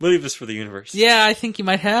 We'll leave this for the universe. Yeah, I think you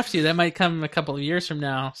might have to. That might come a couple of years from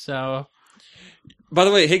now. So By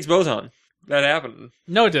the way, Higgs boson. That happened.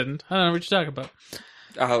 no, it didn't. I don't know what you're talking about.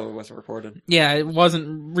 Oh, it wasn't reported. Yeah, it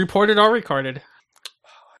wasn't reported or recorded.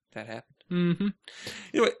 That happened. Mm-hmm.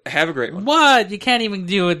 Anyway, have a great one. What? You can't even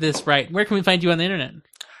do this right. Where can we find you on the internet?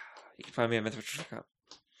 You can find me at mythwitcher.com.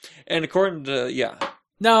 And according to,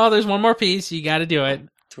 No, there's one more piece. You got to do it.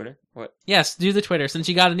 Twitter? What? Yes, do the Twitter since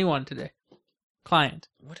you got a new one today. Client.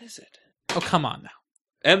 What is it? Oh, come on now.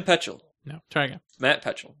 M. Petchel. No, try again. Matt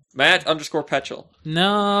Petchel. Matt_Petchel.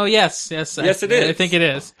 No, yes. Yes, it is. I think it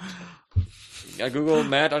is. I Google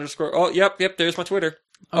Matt_. Oh, yep. There's my Twitter. Okay.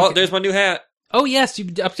 Oh, there's my new hat. Oh, yes, you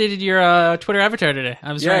updated your Twitter avatar today.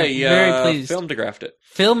 I was very pleased. Filmographed it.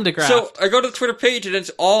 Filmographed. So I go to the Twitter page and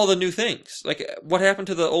it's all the new things. Like, what happened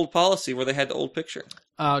to the old policy where they had the old picture?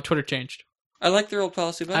 Twitter changed. I like their old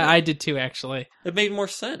policy better. I did too, actually. It made more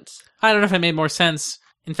sense. I don't know if it made more sense.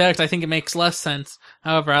 In fact, I think it makes less sense.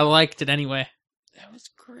 However, I liked it anyway. That was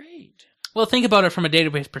great. Well, think about it from a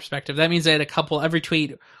database perspective. That means they had a couple every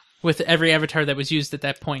tweet with every avatar that was used at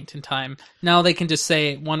that point in time. Now they can just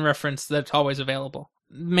say one reference that's always available.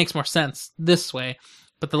 It makes more sense this way,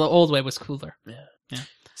 but the old way was cooler. Yeah.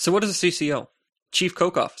 So what is a CCO? Chief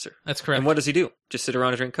Coke Officer. That's correct. And what does he do? Just sit around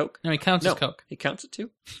and drink Coke? No, he counts as Coke. He counts it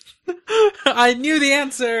too? I knew the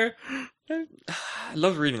answer! I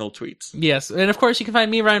love reading old tweets. Yes, and of course you can find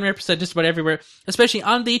me, Ryan Represent, just about everywhere, especially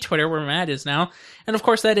on the Twitter, where Matt is now, and of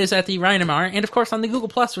course that is at the Ryanamar, and of course on the Google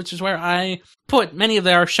Plus, which is where I put many of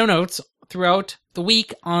our show notes throughout the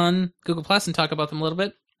week on Google Plus and talk about them a little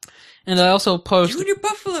bit. And I also post You and your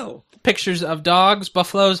buffalo! pictures of dogs,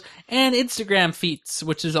 buffaloes, and Instagram feats,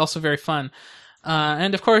 which is also very fun.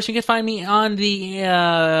 And of course you can find me on the,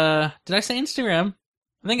 did I say Instagram?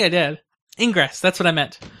 I think I did. Ingress, that's what I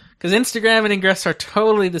meant. Because Instagram and Ingress are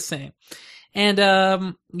totally the same. And,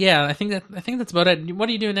 yeah, I think that's about it. What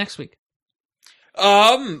are you doing next week?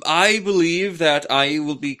 I believe that I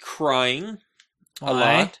will be crying a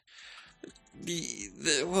lot.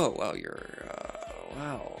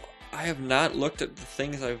 Wow. I have not looked at the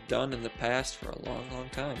things I've done in the past for a long, long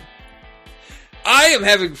time. I am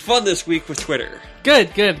having fun this week with Twitter.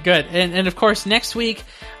 Good. And of course, next week,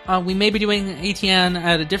 we may be doing ATN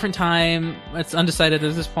at a different time. It's undecided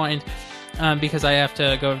at this point, because I have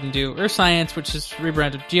to go and do Earth Science, which is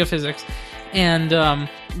rebranded Geophysics. And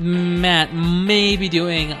Matt may be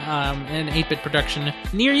doing an 8-bit production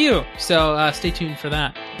near you. So stay tuned for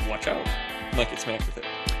that. Watch out. Might get smacked with it.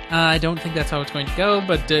 I don't think that's how it's going to go,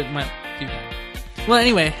 but it might do that. Well,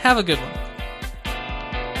 anyway, have a good one.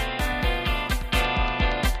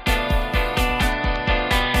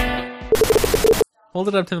 Hold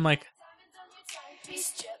it up to the mic.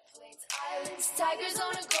 Tigers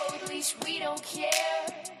on a gold leash, we don't care.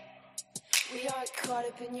 We aren't caught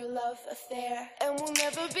up in your love affair, and we'll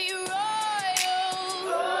never be royal.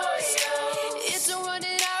 It's a run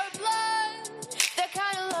in our blood. That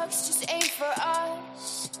kind of luck's just ain't for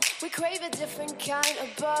us. We crave a different kind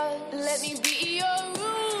of buzz. Let me be your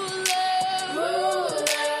ruler.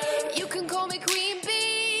 You can call me Queen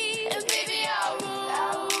Bee, and baby I'll rule.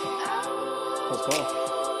 Let's go.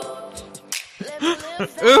 Let me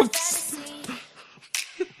live that Oops. fantasy.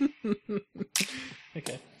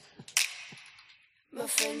 Okay. My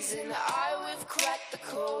friends and I, we've cracked the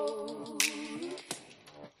code.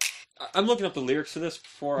 I'm looking up the lyrics to this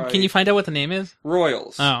before Can you find out what the name is?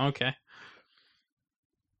 Royals. Oh, okay.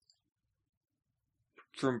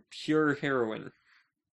 From Pure Heroine.